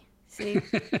payday. See,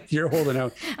 You're holding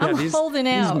out. I'm holding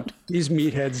out. These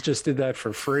meatheads just did that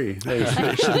for free. They should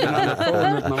have been on the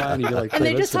phone with Milani. Be like, and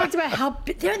 "Hey, they just listen, talked about how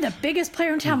they're the biggest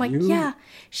player in town. I'm like, You- yeah,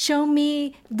 show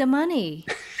me the money.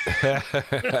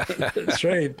 That's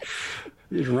right.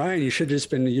 Ryan,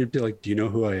 you'd be like, do you know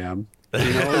who I am? Do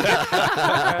you know what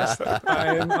podcast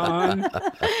I am on?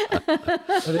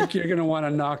 I think you're going to want to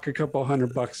knock a couple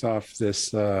 $100 off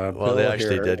this. Well, they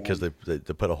actually did because they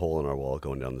put a hole in our wall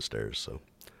going down the stairs. So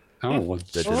Oh, well,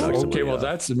 They did knock some okay. money Well, off.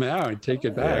 that's now. I take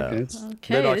it back. Yeah. It's,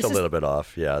 Okay, they knocked this a is little bit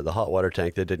off. Yeah, the hot water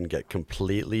tank, they didn't get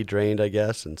completely drained, I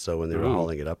guess. And so when they were Oh.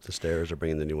 hauling it up the stairs or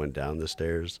bringing the new one down the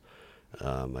stairs,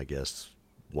 I guess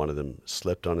one of them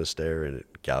slipped on a stair and it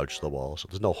gouged the wall. So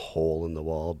there's no hole in the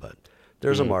wall, but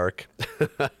there's a mark.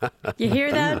 you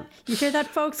hear that? You hear that,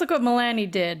 folks? Look what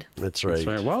Milani did. That's right. that's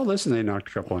right. Well, listen, they knocked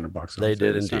a couple $100 off. They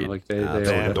did It sounded indeed. Like they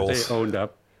Vandals. owned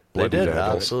up. They did,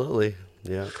 vandals. absolutely.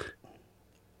 Yeah.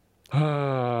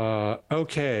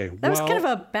 Okay. That was kind of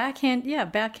a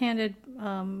backhanded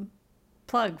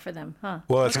plug for them, huh?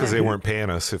 Well, that's because they weren't paying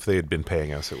us. If they had been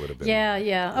paying us, it would have been. Yeah,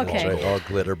 That's okay. right. All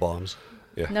glitter bombs.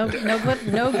 No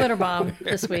glitter bomb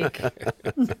this week.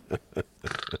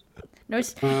 No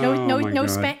my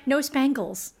God. no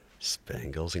spangles.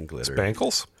 Spangles and glitter.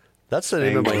 Spankles? That's the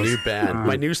name of my new Spangles. band.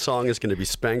 My new song is going to be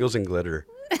Spangles and Glitter.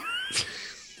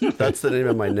 That's the name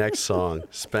of my next song,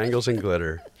 Spangles and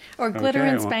Glitter. Or glitter Okay,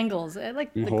 and well, spangles. I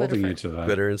like I'm the glitter. holding you first. to that.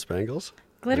 Glitter and Spangles?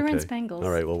 Glitter and Okay. spangles. All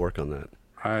right, we'll work on that.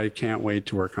 I can't wait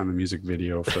to work on the music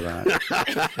video for that.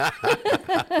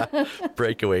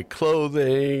 Breakaway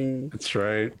clothing, That's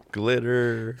right.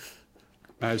 glitter.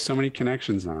 I have so many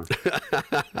connections now.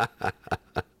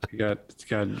 We got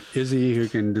Izzy who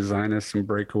can design us some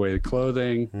breakaway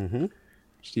clothing. Mm-hmm.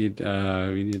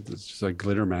 We need this, just a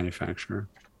glitter manufacturer.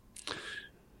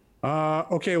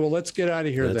 Okay, well, let's get out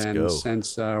of here Let's then, go.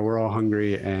 since we're all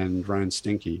hungry and Ryan's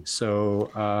stinky.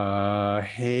 So,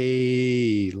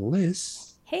 hey, Liz,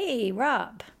 Hey,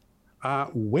 Rob.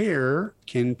 where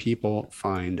can people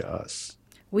find us?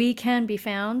 We can be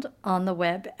found on the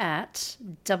web at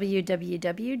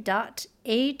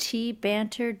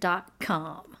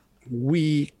www.atbanter.com.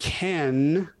 We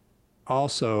can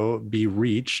also be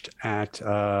reached at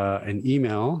an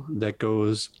email that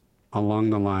goes along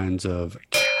the lines of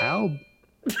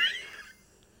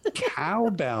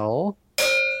cowbell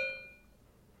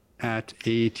at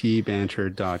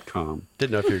atbanter.com.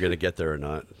 Didn't know if you were going to get there or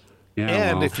not. Yeah,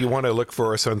 And well, if you want to look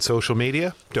for us on social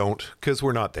media, don't, because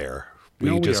we're not there. We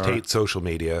No, we just are. hate social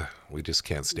media. We just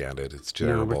can't stand it. It's No,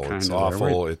 we're terrible. kinda It's there.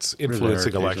 awful. We're- It's we're there influencing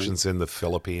occasionally. elections in the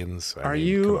Philippines. I are mean,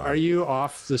 you come on. are you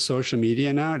off the social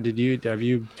media now? Have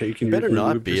you taken Better not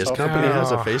removed be. His yourself company from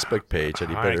has a that? Facebook page that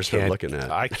he better start looking at.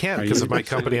 I can't Are because you- if my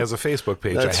company has a Facebook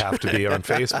page, That's I have to be on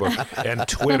Facebook and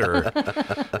Twitter.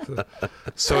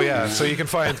 So you can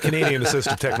find Canadian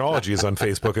Assistive Technologies on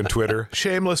Facebook and Twitter.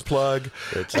 Shameless plug.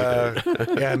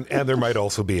 And there might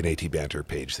also be an AT Banter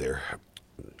page there.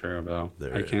 True, though.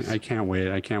 There I it can't. is. I can't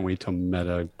wait. I can't wait till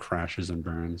Meta crashes and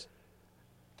burns.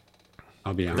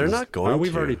 I'll be honest. They're not going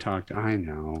We've to. already talked. I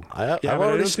know. I've Yeah, but I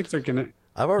already don't think they're gonna.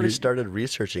 I've already started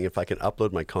researching if I can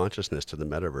upload my consciousness to the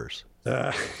metaverse.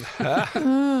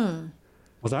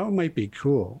 Well, that might be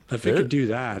cool if they There- could do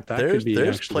that. That There's could be.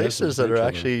 there's actually, that's places that are potential,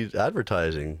 actually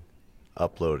advertising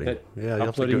Uploading. Yeah, you have to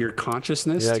uploading your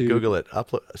consciousness. Yeah, to, Google it.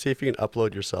 See if you can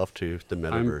upload yourself to the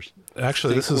metaverse.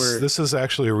 Actually, this is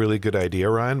actually a really good idea,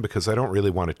 Ryan, because I don't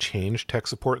really want to change tech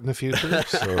support in the future.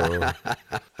 So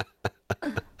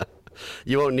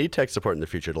You won't need tech support in the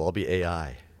future. It'll all be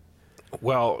AI.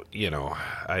 well,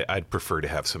 I'd prefer to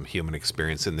have some human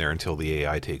experience in there until the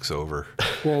AI takes over.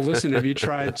 Well, listen, have you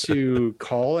tried to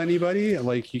call anybody?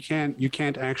 Like you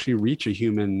can't actually reach a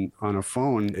human on a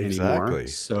phone anymore. Exactly.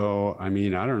 So, I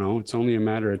mean, I don't know. It's only a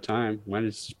matter of time when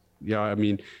it's, I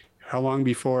mean, how long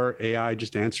before AI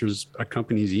just answers a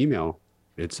company's email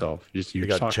itself? You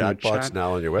got chatbots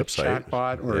now on your website. A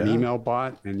chatbot or an email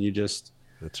bot, and you just,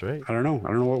 That's right. I don't know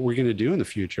what we're going to do in the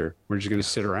future. We're just going to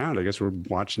sit around. I guess we're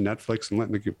watching Netflix and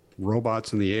letting the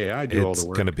robots and the AI do all the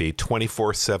work. It's going to be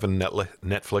 24/7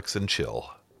 Netflix and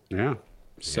chill. Yeah.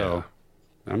 So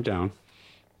I'm down.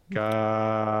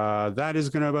 That is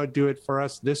going to about do it for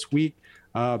us this week.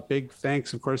 Big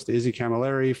thanks, of course, to Izzy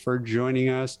Camilleri for joining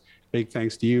us. Big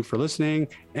thanks to you for listening.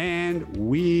 And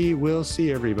we will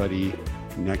see everybody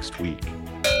next week.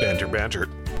 Banter, banter.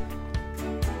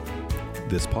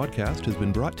 This podcast has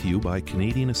been brought to you by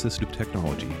Canadian Assistive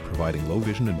Technology, providing low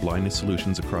vision and blindness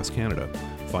solutions across Canada.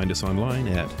 Find us online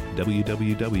at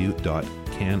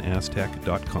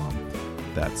www.canastech.com.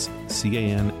 That's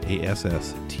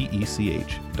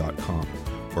CANASSTECH.com.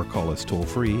 Or call us toll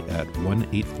free at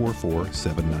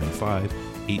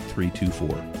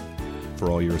 1-844-795-8324. For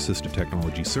all your assistive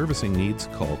technology servicing needs,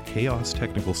 call Chaos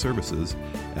Technical Services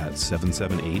at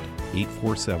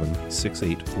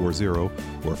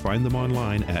 778-847-6840 or find them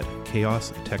online at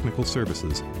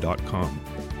chaostechnicalservices.com.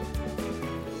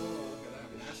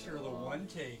 Master of the one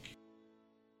take.